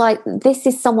 it's like this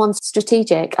is someone's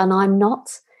strategic and I'm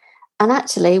not. And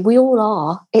actually we all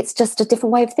are. It's just a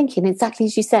different way of thinking, exactly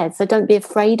as you said. So don't be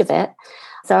afraid of it.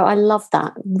 So I love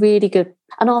that. Really good.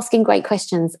 And asking great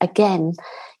questions. Again,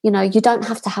 you don't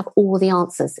have to have all the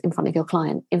answers in front of your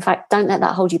client. In fact, don't let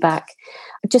that hold you back.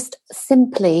 Just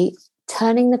simply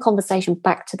turning the conversation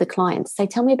back to the client. Say,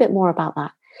 tell me a bit more about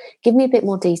that. Give me a bit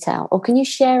more detail, or can you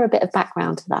share a bit of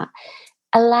background to that?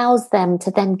 Allows them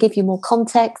to then give you more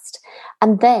context,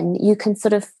 and then you can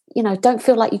sort of, don't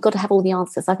feel like you've got to have all the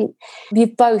answers. I think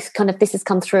you've both this has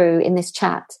come through in this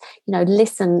chat,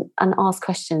 listen and ask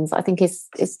questions, I think is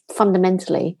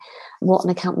fundamentally what an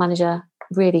account manager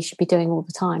really should be doing all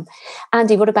the time.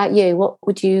 Andy, what about you? What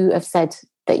would you have said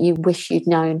that you wish you'd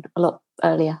known a lot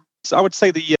earlier? So I would say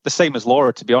the same as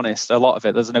Laura, to be honest. A lot of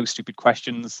it, there's no stupid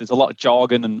questions. There's a lot of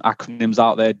jargon and acronyms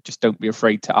out there. Just don't be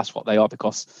afraid to ask what they are,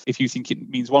 because if you think it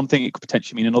means one thing, it could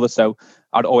potentially mean another. So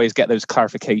I'd always get those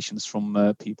clarifications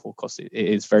from people, because it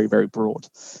is very, very broad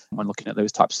when looking at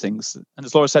those types of things. And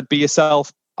as Laura said, be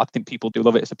yourself. I think people do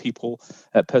love it. It's a people,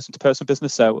 person-to-person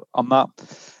business. So on that.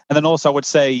 And then also I would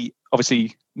say,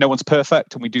 obviously, no one's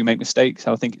perfect and we do make mistakes.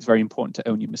 So I think it's very important to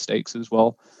own your mistakes as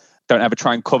well. Don't ever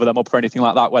try and cover them up or anything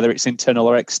like that, whether it's internal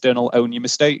or external. Own your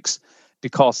mistakes,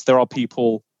 because there are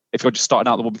people, if you're just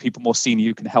starting out, there will be people more senior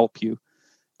who can help you.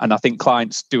 And I think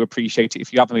clients do appreciate it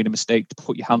if you have made a mistake, to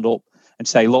put your hand up and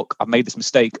say, look, I've made this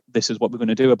mistake. This is what we're going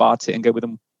to do about it, and go with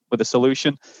them with a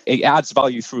solution. It adds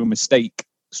value through a mistake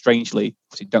strangely.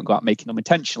 So don't go out making them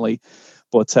intentionally.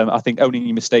 But I think owning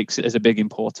your mistakes is a big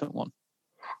important one.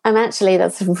 And actually,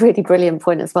 that's a really brilliant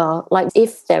point as well. Like,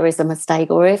 if there is a mistake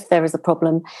or if there is a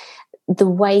problem, the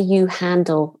way you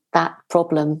handle that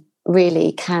problem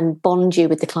really can bond you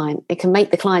with the client. It can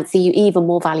make the client see you even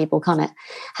more valuable, can't it?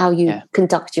 How you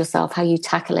conduct yourself, how you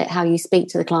tackle it, how you speak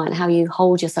to the client, how you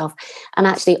hold yourself. And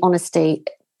actually, honesty,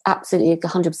 absolutely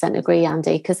 100% agree,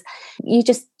 Andy, because you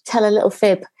just tell a little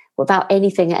fib about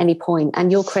anything at any point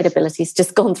and your credibility's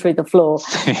just gone through the floor.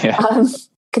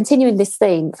 Continuing this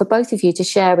theme, for both of you to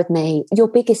share with me your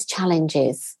biggest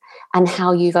challenges and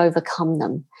how you've overcome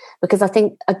them. Because I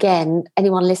think, again,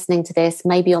 anyone listening to this,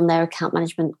 maybe on their account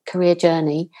management career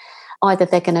journey, either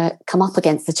they're going to come up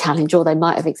against the challenge or they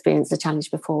might have experienced the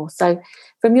challenge before. So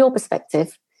from your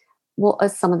perspective, what are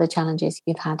some of the challenges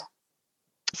you've had?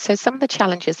 So some of the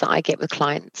challenges that I get with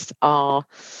clients are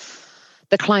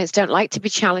the clients don't like to be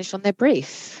challenged on their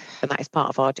brief. And that is part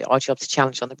of our job, to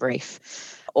challenge on the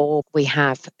brief. Or we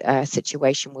have a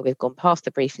situation where we've gone past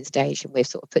the briefing stage and we've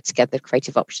sort of put together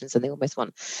creative options and they almost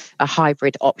want a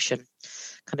hybrid option,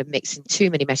 kind of mixing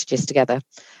too many messages together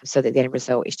so that the end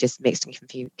result is just mixed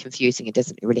and confusing. It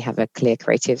doesn't really have a clear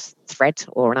creative thread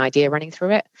or an idea running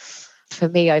through it. For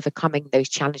me, overcoming those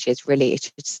challenges really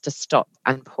is just to stop,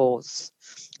 pause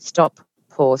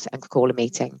and call a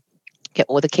meeting. Get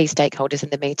all the key stakeholders in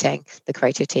the meeting, the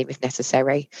creative team if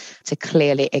necessary, to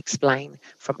clearly explain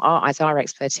from our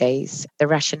expertise the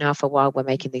rationale for why we're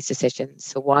making these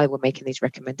decisions, for why we're making these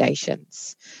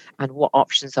recommendations, and what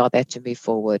options are there to move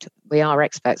forward. We are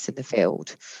experts in the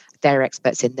field. They're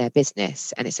experts in their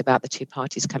business, and it's about the two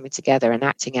parties coming together and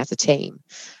acting as a team,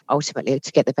 ultimately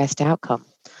to get the best outcome.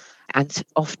 And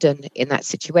often in that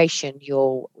situation,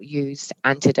 you'll use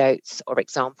anecdotes or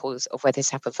examples of where this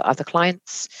happened for other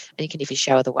clients. And you can even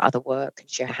show other work and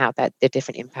show how that the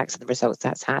different impacts and the results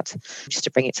that's had, just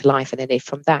to bring it to life. And then if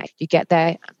from that you get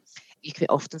there, you can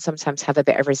often sometimes have a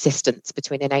bit of resistance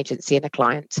between an agency and a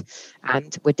client.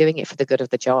 And we're doing it for the good of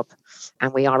the job.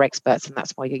 And we are experts, and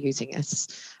that's why you're using us.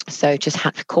 So just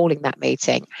calling that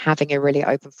meeting, having a really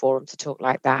open forum to talk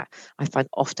like that, I find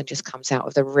often just comes out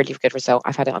with a really good result.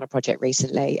 I've had it on a project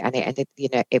recently and it ended,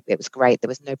 it was great. There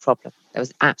was no problem. There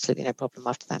was absolutely no problem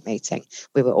after that meeting.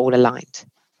 We were all aligned.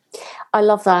 I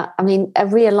love that. I mean, a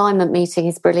realignment meeting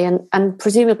is brilliant. And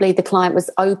presumably the client was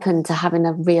open to having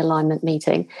a realignment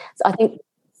meeting. So I think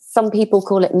some people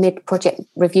call it mid-project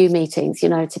review meetings.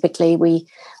 Typically we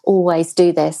always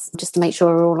do this just to make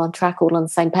sure we're all on track, all on the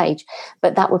same page.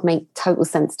 But that would make total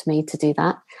sense to me to do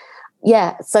that.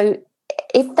 Yeah. So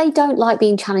if they don't like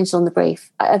being challenged on the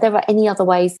brief, are there any other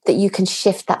ways that you can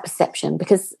shift that perception?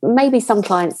 Because maybe some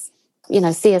clients,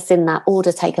 see us in that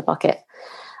order taker bucket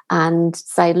and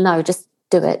say, no, just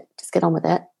do it, just get on with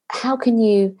it. How can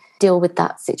you deal with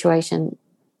that situation?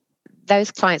 Those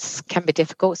clients can be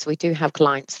difficult. So we do have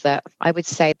clients that I would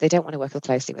say they don't want to work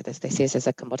closely with us. They see us as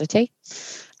a commodity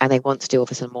and they want to deal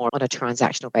with us more on a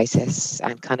transactional basis,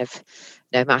 and kind of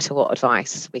no matter what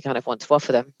advice we kind of want to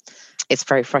offer them, it's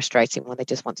very frustrating when they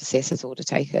just want to see us as order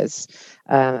takers.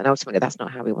 And ultimately, that's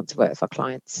not how we want to work with our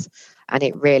clients. And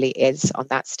it really is on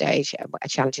that stage, a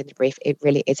challenge in the brief. It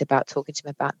really is about talking to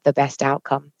them about the best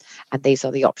outcome. And these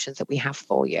are the options that we have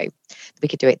for you. We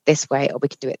could do it this way or we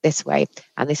can do it this way.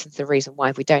 And this is the reason why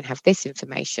if we don't have this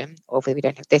information, or if we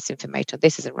don't have this information, or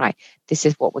this isn't right, this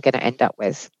is what we're going to end up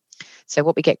with. So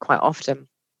what we get quite often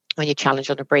when you challenge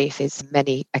on a brief is,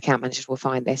 many account managers will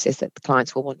find this, is that the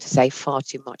clients will want to say far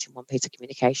too much in one piece of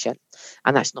communication.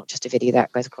 And that's not just a video,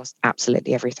 that goes across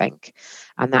absolutely everything.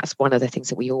 And that's one of the things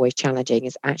that we always challenging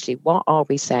is actually, what are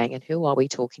we saying and who are we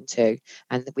talking to?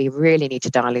 And we really need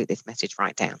to dilute this message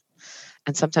right down.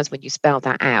 And sometimes when you spell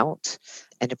that out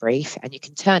in a brief and you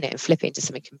can turn it and flip it into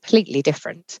something completely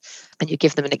different, and you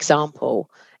give them an example,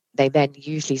 they then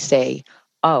usually say,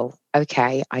 oh,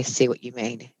 okay, I see what you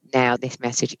mean. Now this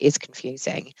message is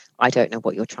confusing. I don't know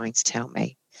what you're trying to tell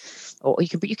me. Or you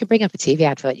can bring up a TV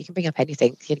advert. You can bring up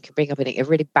anything. You can bring up a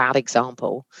really bad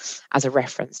example as a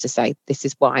reference to say, this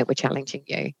is why we're challenging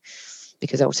you.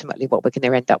 Because ultimately what we're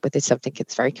going to end up with is something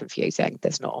that's very confusing,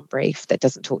 that's not on brief, that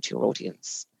doesn't talk to your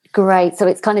audience. Great. So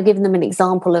it's kind of giving them an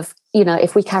example of,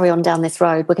 if we carry on down this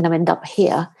road, we're going to end up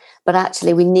here. But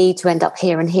actually we need to end up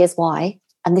here, and here's why.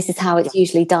 And this is how it's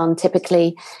usually done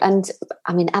typically. And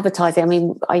I mean,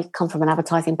 advertising, I come from an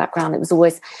advertising background. It was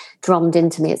always drummed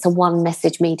into me. It's a one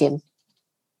message medium,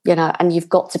 and you've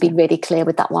got to be really clear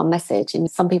with that one message.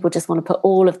 And some people just want to put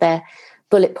all of their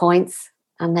bullet points,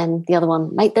 and then the other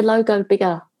one, make the logo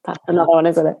bigger. That's another one,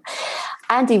 isn't it?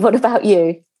 Andy, what about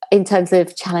you in terms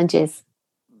of challenges?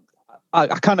 I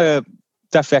kind of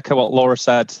definitely echo what Laura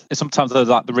said. Sometimes there's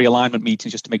like the realignment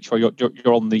meetings just to make sure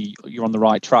you're on the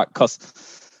right track, because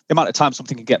the amount of time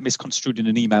something can get misconstrued in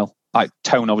an email, like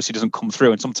tone obviously doesn't come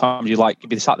through, and sometimes you'll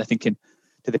be sat there thinking,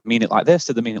 did they mean it like this?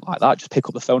 Did they mean it like that? Just pick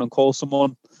up the phone and call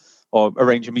someone, or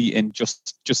arrange a meeting.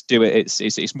 Just do it.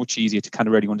 It's much easier to kind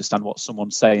of really understand what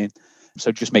someone's saying. So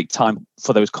just make time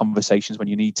for those conversations when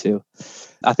you need to.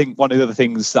 I think one of the other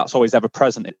things that's always ever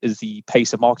present is the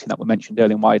pace of marketing that we mentioned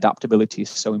earlier, and why adaptability is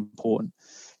so important,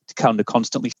 to kind of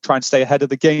constantly try and stay ahead of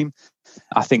the game.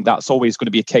 I think that's always going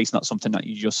to be a case, and that's something that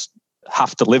you just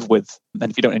have to live with. And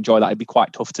if you don't enjoy that, it'd be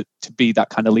quite tough to be that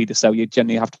kind of leader. So you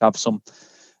generally have to have some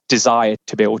desire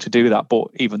to be able to do that. But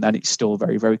even then, it's still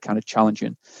very, very kind of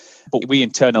challenging. But we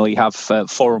internally have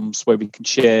forums where we can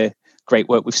share great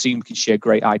work we've seen, we can share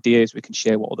great ideas, we can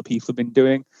share what other people have been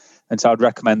doing. And so I'd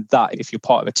recommend that if you're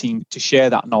part of a team, to share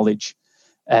that knowledge,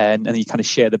 and you kind of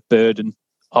share the burden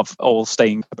of all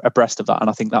staying abreast of that. And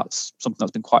I think that's something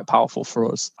that's been quite powerful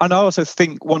for us. And I also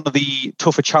think one of the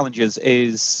tougher challenges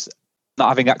is not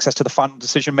having access to the final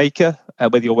decision maker,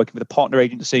 whether you're working with a partner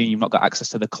agency and you've not got access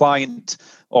to the client,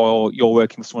 or you're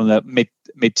working with someone at the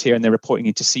mid-tier and they're reporting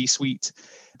into C-suite.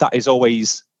 That is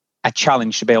always a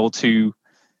challenge, to be able to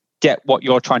get what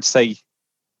you're trying to say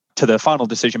to the final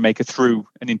decision maker through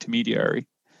an intermediary.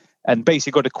 And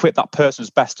basically got to equip that person as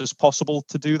best as possible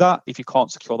to do that if you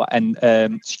can't secure that and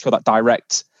secure that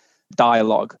direct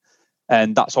dialogue.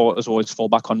 And that's always fall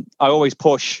back on. I always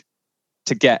push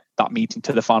to get that meeting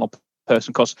to the final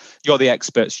person, because you're the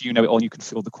experts, you know it all, and you can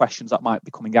feel the questions that might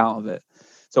be coming out of it.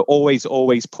 So always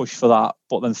push for that.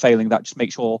 But then failing that, just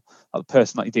make sure that the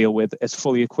person that you deal with is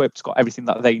fully equipped, got everything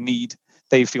that they need.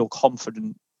 They feel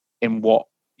confident in what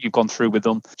you've gone through with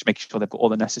them, to make sure they've got all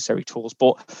the necessary tools.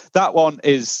 But that one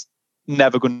is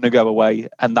never going to go away,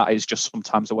 and that is just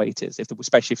sometimes the way it is,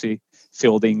 especially if they're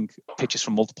fielding pitches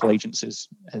from multiple agencies,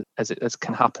 as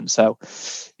can happen. So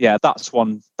yeah, that's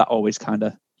one that always kind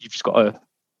of, you've just got to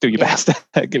do your best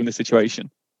given the situation.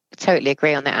 Totally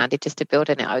agree on that, Andy. Just to build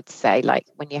on it, I would say, like,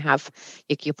 when you have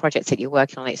your projects that you're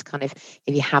working on, it's kind of,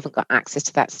 if you haven't got access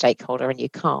to that stakeholder, and you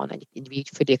can't, and you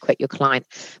fully equip your client,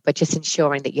 but just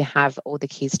ensuring that you have all the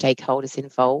key stakeholders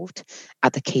involved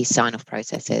at the key sign-off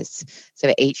processes. So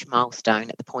at each milestone,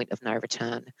 at the point of no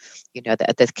return, you know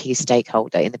that the key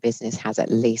stakeholder in the business has at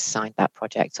least signed that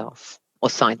project off, or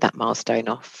signed that milestone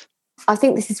off. I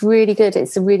think this is really good.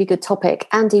 It's a really good topic.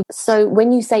 Andy, so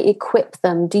when you say equip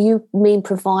them, do you mean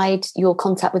provide your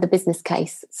contact with a business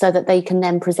case so that they can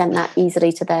then present that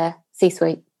easily to their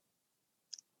C-suite?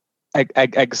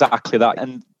 Exactly that.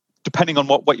 And depending on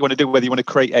what you want to do, whether you want to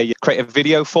create a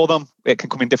video for them, it can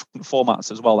come in different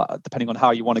formats as well, depending on how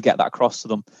you want to get that across to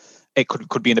them. It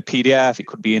could be in a PDF, it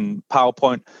could be in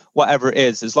PowerPoint, whatever it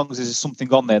is, as long as there's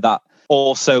something on there that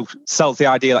also sells the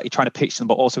idea that you're trying to pitch them,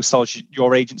 but also sells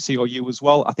your agency or you as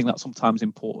well. I think that's sometimes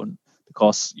important,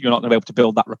 because you're not going to be able to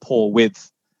build that rapport with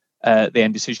the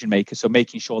end decision maker. So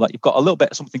making sure that you've got a little bit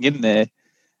of something in there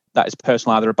that is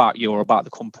personal, either about you or about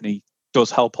the company,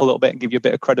 does help a little bit and give you a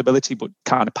bit of credibility, but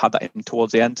kind of pad that in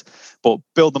towards the end. But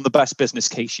build them the best business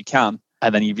case you can,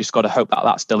 and then you've just got to hope that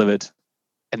that's delivered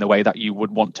in the way that you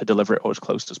would want to deliver it, or as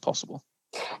close as possible.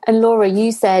 And Laura,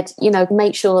 you said,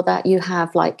 make sure that you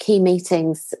have like key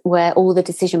meetings where all the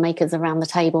decision makers are around the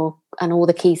table and all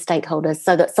the key stakeholders,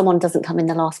 so that someone doesn't come in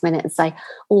the last minute and say,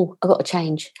 oh, I've got to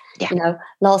change. Yeah.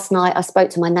 Last night I spoke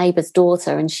to my neighbour's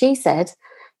daughter and she said,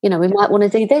 we might want to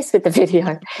do this with the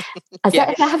video. Has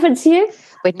that ever happened to you?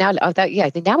 But now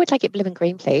we'd like it blue and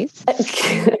green, please.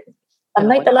 And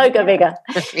make the logo bigger.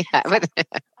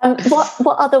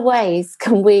 What other ways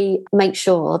can we make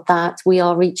sure that we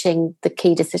are reaching the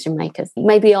key decision makers?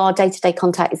 Maybe our day-to-day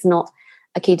contact is not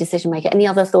a key decision maker. Any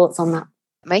other thoughts on that?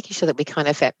 Making sure that we kind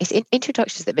of, it's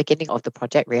introductions at the beginning of the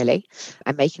project, really,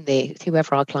 and making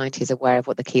whoever our client is aware of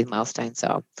what the key milestones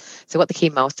are. So what the key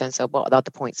milestones are, what are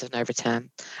the points of no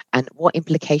return, and what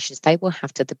implications they will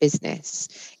have to the business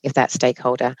if that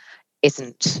stakeholder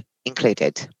isn't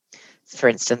included. For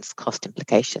instance, cost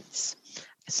implications.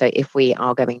 So if we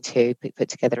are going to put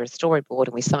together a storyboard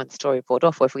and we sign the storyboard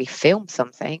off, or if we film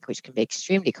something, which can be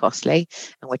extremely costly,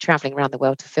 and we're traveling around the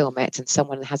world to film it, and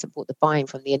someone hasn't bought the buy-in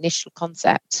from the initial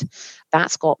concept,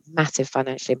 that's got massive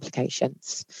financial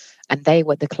implications. And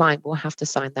the client will have to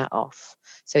sign that off.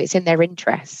 So it's in their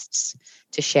interests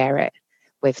to share it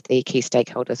with the key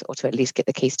stakeholders, or to at least get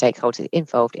the key stakeholders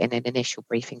involved in an initial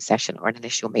briefing session or an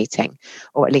initial meeting,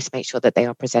 or at least make sure that they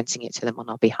are presenting it to them on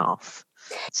our behalf.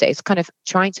 So it's kind of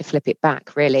trying to flip it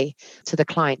back, really, to the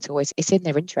client. Always, it's in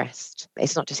their interest.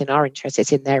 It's not just in our interest,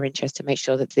 it's in their interest to make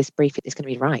sure that this briefing is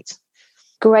going to be right.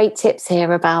 Great tips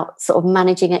here about sort of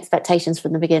managing expectations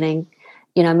from the beginning,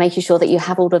 making sure that you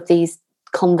have all of these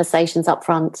conversations up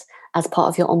front as part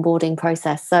of your onboarding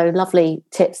process. So lovely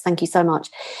tips. Thank you so much.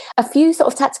 A few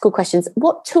sort of tactical questions.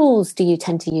 What tools do you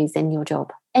tend to use in your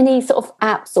job? Any sort of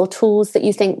apps or tools that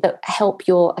you think that help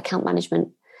your account management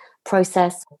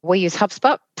process? We use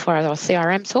HubSpot for our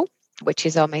CRM tool, which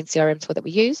is our main CRM tool that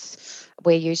we use.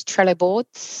 We use Trello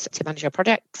boards to manage our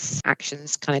projects,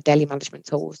 actions, kind of daily management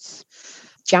tools.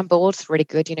 Jamboard's really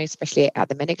good, especially at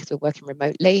the minute because we're working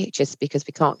remotely, just because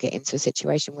we can't get into a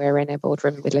situation where we're in a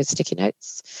boardroom with loads of sticky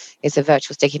notes. It's a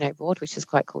virtual sticky note board, which is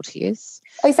quite cool to use.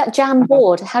 Oh, is that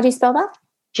Jamboard? How do you spell that?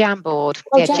 Jamboard.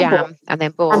 Oh, yeah, Jamboard. Jam and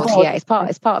then board. And board. Yeah, it's part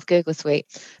of Google Suite,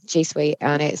 G Suite,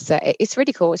 and it's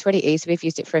really cool. It's really easy. We've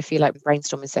used it for a few like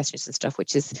brainstorming sessions and stuff, and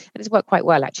it's worked quite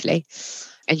well actually.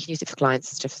 And you can use it for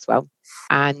clients and stuff as well.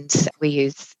 And we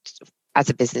use, as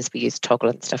a business, we use Toggle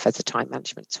and stuff as a time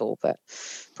management tool, but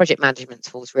project management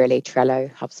tools really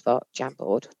Trello, HubSpot,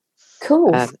 Jamboard.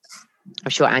 Cool. I'm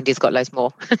sure Andy's got loads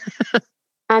more.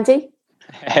 Andy?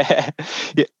 Yeah,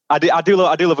 I do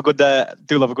love a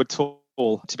good tool,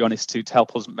 to be honest, to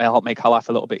help make our life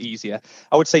a little bit easier.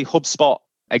 I would say HubSpot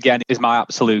again is my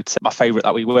favorite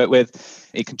that we work with.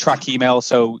 It can track email,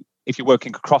 so if you're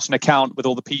working across an account with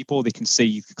all the people, they can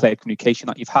see the clear communication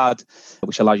that you've had,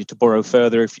 which allows you to borrow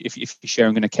further if you're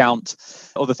sharing an account.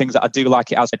 Other things that I do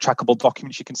like, it has trackable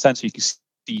documents you can send, so you can see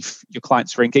if your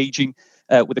clients are engaging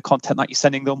with the content that you're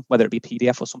sending them, whether it be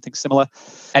PDF or something similar.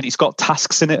 And it's got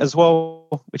tasks in it as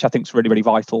well, which I think is really, really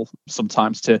vital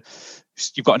sometimes.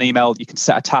 You've got an email, you can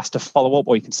set a task to follow up,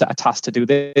 or you can set a task to do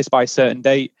this by a certain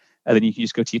date. And then you can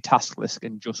just go to your task list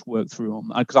and just work through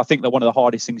them. Because I think that one of the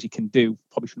hardest things you can do,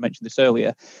 probably should have mentioned this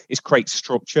earlier, is create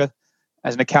structure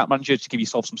as an account manager to give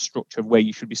yourself some structure of where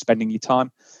you should be spending your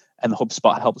time. And the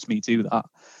HubSpot helps me do that.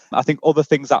 I think other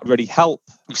things that really help,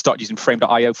 we start using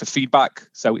Frame.io for feedback.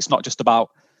 So it's not just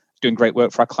about doing great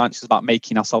work for our clients, it's about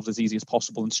making ourselves as easy as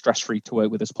possible and stress-free to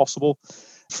work with as possible.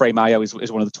 Frame.io is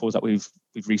one of the tools that we've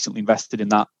recently invested in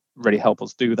that really help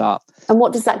us do that. And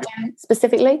what does that do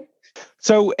specifically?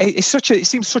 So it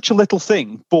seems such a little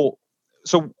thing, but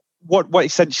so what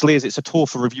essentially is, it's a tool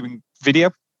for reviewing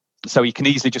video. So you can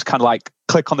easily just kind of like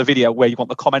click on the video where you want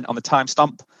the comment on the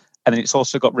timestamp. And then it's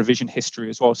also got revision history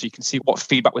as well. So you can see what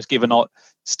feedback was given at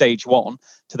stage 1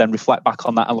 to then reflect back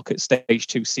on that and look at stage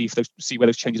 2, see where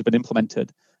those changes have been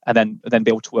implemented, and then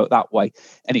be able to work that way.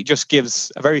 And it just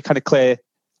gives a very kind of clear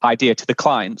idea to the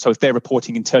client. So if they're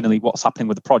reporting internally what's happening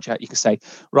with the project, you can say,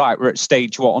 right, we're at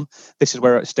stage 1. This is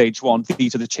where we're at stage 1.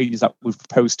 These are the changes that we've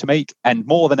proposed to make. And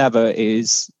more than ever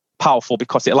is powerful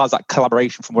because it allows that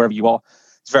collaboration from wherever you are.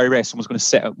 It's very rare someone's going to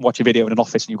sit and watch a video in an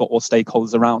office and you've got all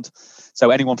stakeholders around.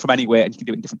 So anyone from anywhere, and you can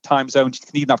do it in different time zones. You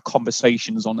can even have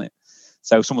conversations on it.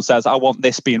 So if someone says, I want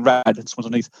this being red, and someone's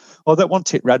underneath, well, I don't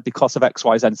want it red because of X,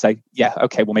 Y, Z, and say, yeah,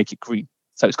 okay, we'll make it green.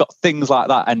 So it's got things like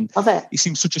that. And it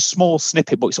seems such a small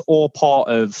snippet, but it's all part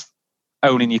of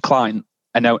owning your client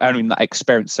and owning that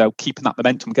experience. So keeping that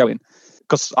momentum going.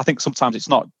 Because I think sometimes it's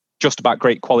not just about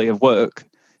great quality of work.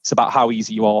 It's about how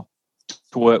easy you are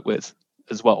to work with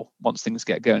as well once things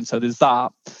get going. So there's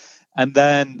that. And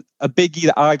then a biggie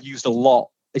that I've used a lot,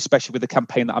 especially with the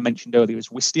campaign that I mentioned earlier, is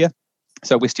Wistia.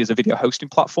 So Wistia is a video hosting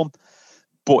platform,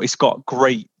 but it's got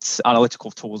great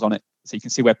analytical tools on it. So you can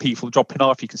see where people are dropping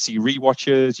off, you can see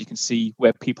rewatchers, you can see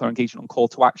where people are engaging on call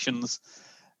to actions.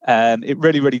 It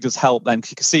really, really does help then,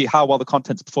 because you can see how well the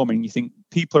content's performing. And you think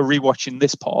people are rewatching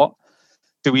this part.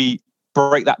 Do we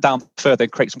break that down further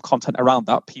and create some content around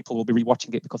that? People will be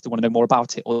rewatching it because they want to know more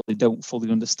about it, or they don't fully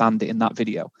understand it in that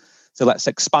video. So let's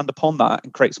expand upon that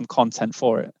and create some content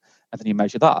for it. And then you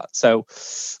measure that. So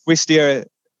Wistia,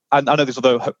 and I know there's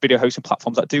other video hosting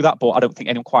platforms that do that, but I don't think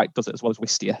anyone quite does it as well as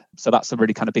Wistia. So that's a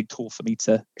really kind of big tool for me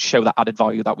to show that added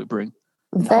value that we bring.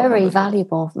 Very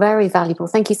valuable, very valuable.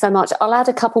 Thank you so much. I'll add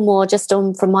a couple more just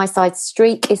on from my side.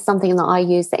 Streak is something that I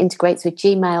use that integrates with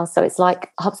Gmail. So it's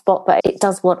like HubSpot, but it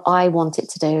does what I want it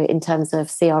to do in terms of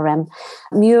CRM.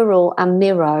 Mural and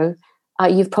Miro,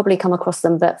 you've probably come across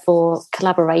them, but for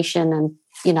collaboration and,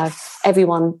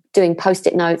 everyone doing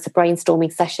post-it notes, a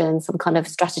brainstorming session, some kind of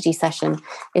strategy session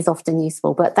is often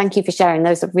useful. But thank you for sharing.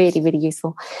 Those are really, really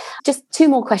useful. Just 2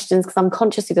 more questions because I'm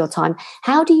conscious of your time.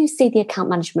 How do you see the account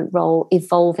management role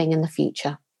evolving in the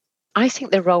future? I think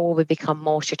the role will become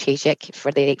more strategic for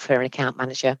an account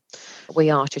manager. We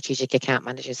are strategic account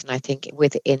managers, and I think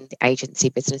within the agency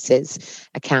businesses,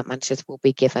 account managers will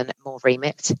be given more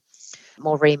remit,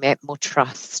 more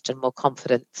trust and more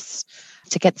confidence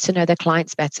to get to know their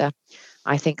clients better.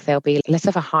 I think there'll be less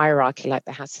of a hierarchy like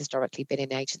there has historically been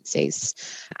in agencies,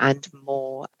 and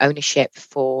more ownership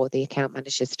for the account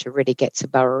managers to really get to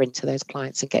burrow into those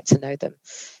clients and get to know them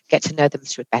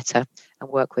better and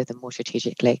work with them more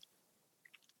strategically.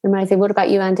 Amazing. What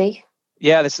about you, Andy?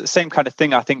 Yeah, it's the same kind of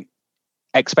thing. I think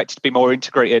expect it to be more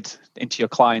integrated into your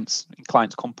clients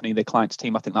company, their clients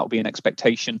team. I think that will be an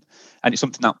expectation, and it's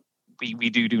something that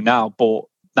we do now, but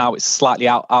now it's slightly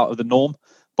out of the norm,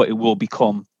 but it will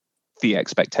become the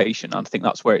expectation. And I think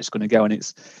that's where it's going to go, and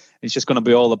it's just going to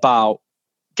be all about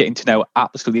getting to know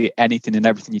absolutely anything and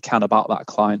everything you can about that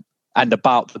client and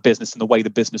about the business and the way the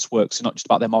business works. It's not just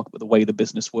about their market, but the way the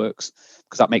business works,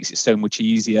 because that makes it so much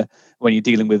easier when you're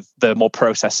dealing with the more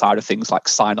process side of things, like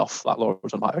sign off, like Laura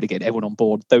was on about, already getting everyone on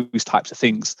board, those types of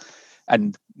things.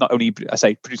 And not only, I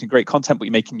say, producing great content, but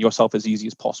you're making yourself as easy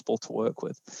as possible to work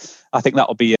with. I think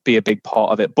that'll be a big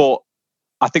part of it. But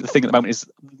I think the thing at the moment is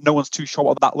no one's too sure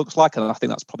what that looks like. And I think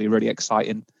that's probably a really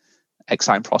exciting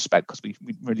prospect, because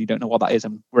we really don't know what that is,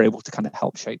 and we're able to kind of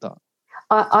help shape that.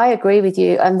 I agree with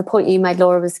you. And the point you made,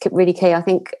 Laura, was really key. I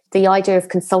think the idea of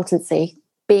consultancy,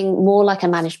 being more like a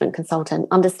management consultant,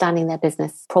 understanding their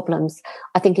business problems,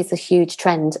 I think is a huge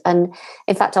trend. And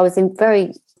in fact, I was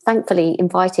very thankfully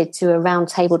invited to a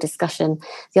roundtable discussion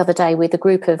the other day with a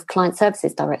group of client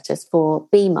services directors for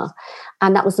BEMA.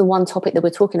 And that was the one topic that we're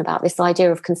talking about, this idea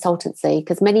of consultancy,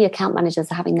 because many account managers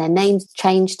are having their names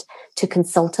changed to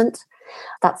consultant.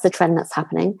 That's the trend that's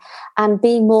happening, and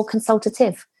being more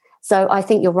consultative. So I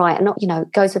think you're right. And,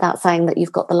 it goes without saying that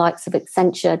you've got the likes of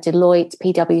Accenture, Deloitte,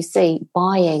 PwC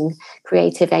buying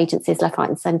creative agencies left, right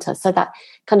and centre. So that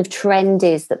kind of trend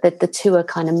is that the two are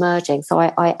kind of merging. So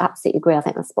I absolutely agree. I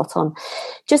think that's spot on.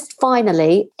 Just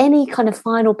finally, any kind of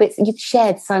final bits? You've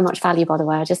shared so much value, by the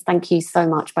way. I just thank you so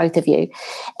much, both of you.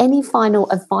 Any final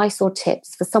advice or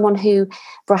tips for someone who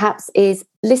perhaps is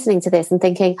listening to this and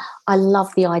thinking, I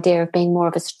love the idea of being more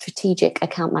of a strategic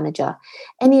account manager?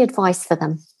 Any advice for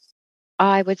them?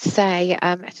 I would say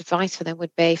advice for them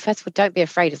would be, first of all, don't be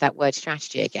afraid of that word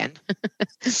strategy again,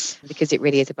 because it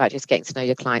really is about just getting to know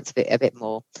your clients a bit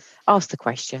more. Ask the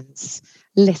questions,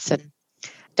 listen.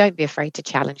 Don't be afraid to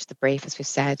challenge the brief, as we've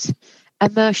said.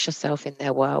 Immerse yourself in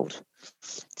their world.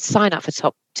 Sign up for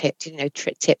top tips,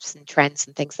 tips and trends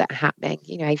and things that are happening.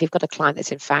 If you've got a client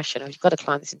that's in fashion, or you've got a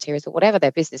client that's in interiors, or whatever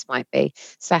their business might be,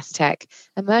 SaaS tech,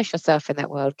 immerse yourself in that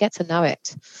world, get to know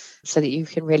it so that you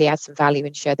can really add some value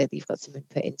and show that you've got some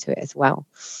input into it as well.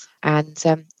 And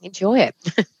enjoy it.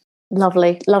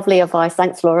 Lovely advice.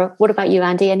 Thanks, Laura. What about you,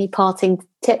 Andy? Any parting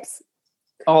tips?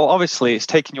 Oh, obviously, it's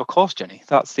taking your course, Jenny.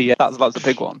 That's the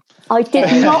big one. I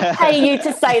did not pay you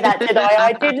to say that, did I?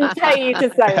 I didn't pay you to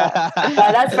say that. No,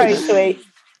 that's very sweet.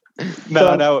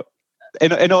 No.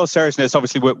 In all seriousness,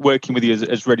 obviously, working with you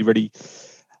has really, really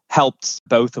helped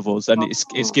both of us, and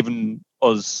it's given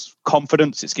us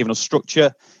confidence, it's given us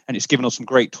structure, and it's given us some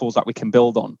great tools that we can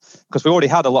build on, because we already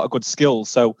had a lot of good skills.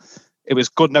 So it was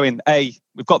good knowing,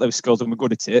 we've got those skills and we're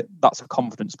good at it. That's a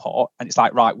confidence part. And it's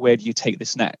like, right, where do you take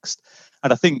this next?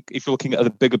 And I think if you're looking at the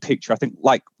bigger picture, I think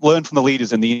learn from the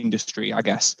leaders in the industry, I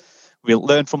guess. We'll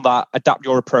learn from that, adapt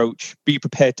your approach, be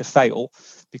prepared to fail,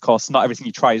 because not everything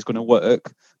you try is going to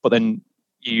work. But then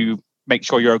you make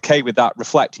sure you're okay with that,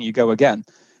 reflect, and you go again.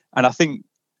 And I think,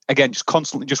 again, just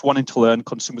constantly just wanting to learn,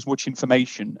 consume as much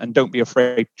information, and don't be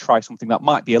afraid to try something that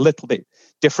might be a little bit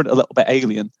different, a little bit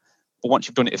alien. But once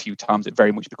you've done it a few times, it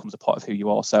very much becomes a part of who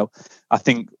you are. So I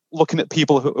think looking at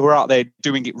people who are out there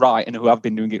doing it right and who have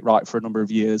been doing it right for a number of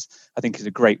years, I think is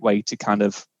a great way to kind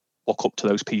of look up to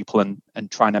those people and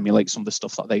try and emulate some of the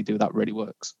stuff that they do that really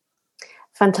works.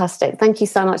 Fantastic. Thank you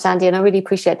so much, Andy. And I really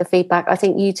appreciate the feedback. I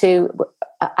think you two were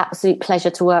an absolute pleasure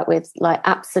to work with.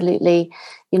 Absolutely,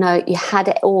 you had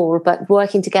it all, but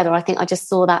working together, I think I just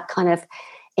saw that kind of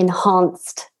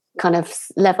enhanced kind of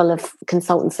level of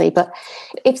consultancy. But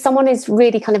if someone has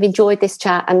really kind of enjoyed this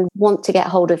chat and want to get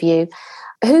hold of you,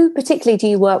 who particularly do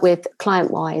you work with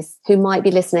client-wise who might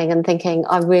be listening and thinking,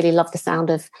 I really love the sound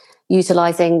of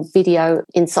utilising video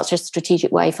in such a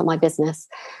strategic way for my business?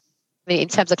 In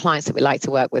terms of clients that we like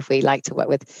to work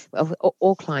with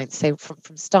all clients, so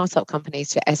from startup companies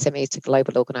to SMEs to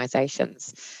global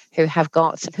organisations who have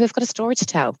got a story to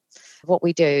tell. What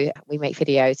we do, we make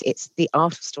videos. It's the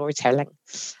art of storytelling,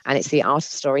 and it's the art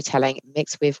of storytelling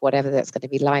mixed with whatever that's going to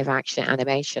be live action,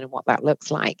 animation, and what that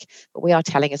looks like. But we are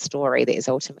telling a story that is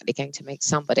ultimately going to make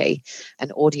somebody,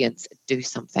 an audience, do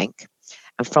something.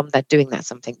 And from that, doing that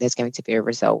something, there's going to be a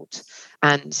result.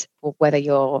 And whether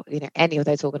you're, any of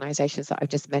those organisations that I've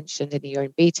just mentioned, and you're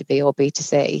in B2B or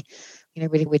B2C,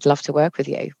 really, we'd love to work with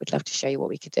you. We'd love to show you what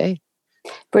we could do.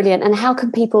 Brilliant. And how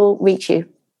can people reach you?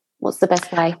 What's the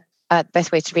best way?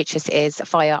 Best way to reach us is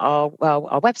via our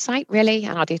website, really,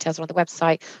 and our details are on the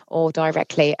website, or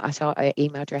directly at our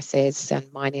email addresses. And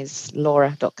mine is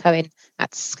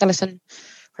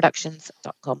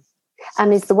laura.cohen@skeletonproductions.com.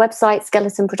 And is the website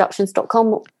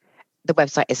skeletonproductions.com? The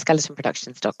website is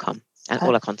skeletonproductions.com, and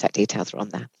all our contact details are on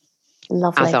there.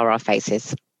 Lovely. As are our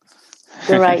faces.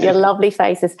 Great, your lovely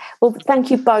faces. Well, thank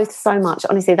you both so much.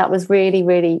 Honestly, that was really,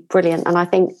 really brilliant. And I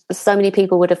think so many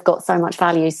people would have got so much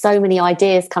value, so many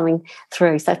ideas coming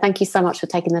through. So thank you so much for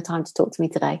taking the time to talk to me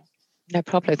today. No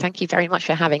problem. Thank you very much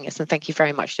for having us, and thank you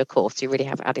very much for your course. You really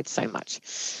have added so much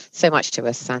to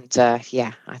us. And I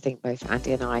think both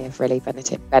Andy and I have really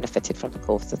benefited from the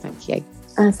course. So thank you.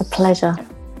 It's a pleasure.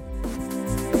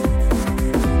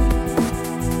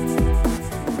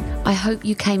 I hope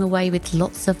you came away with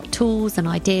lots of tools and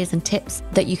ideas and tips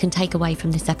that you can take away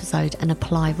from this episode and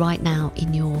apply right now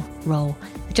in your role.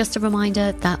 Just a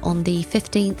reminder that on the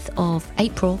 15th of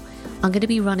April, I'm going to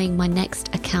be running my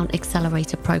next Account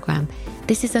Accelerator program.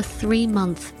 This is a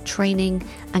 3-month training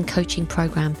and coaching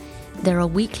program. There are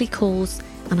weekly calls,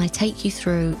 and I take you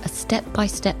through a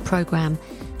step-by-step program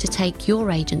to take your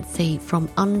agency from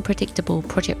unpredictable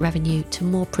project revenue to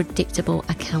more predictable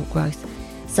account growth.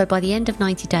 So by the end of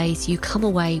 90 days, you come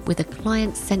away with a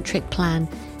client-centric plan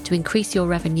to increase your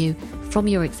revenue from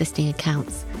your existing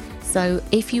accounts. So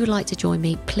if you would like to join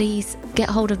me, please get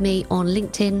hold of me on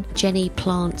LinkedIn, Jenny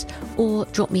Plant, or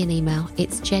drop me an email.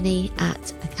 It's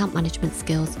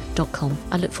jenny@accountmanagementskills.com.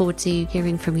 I look forward to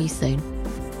hearing from you soon.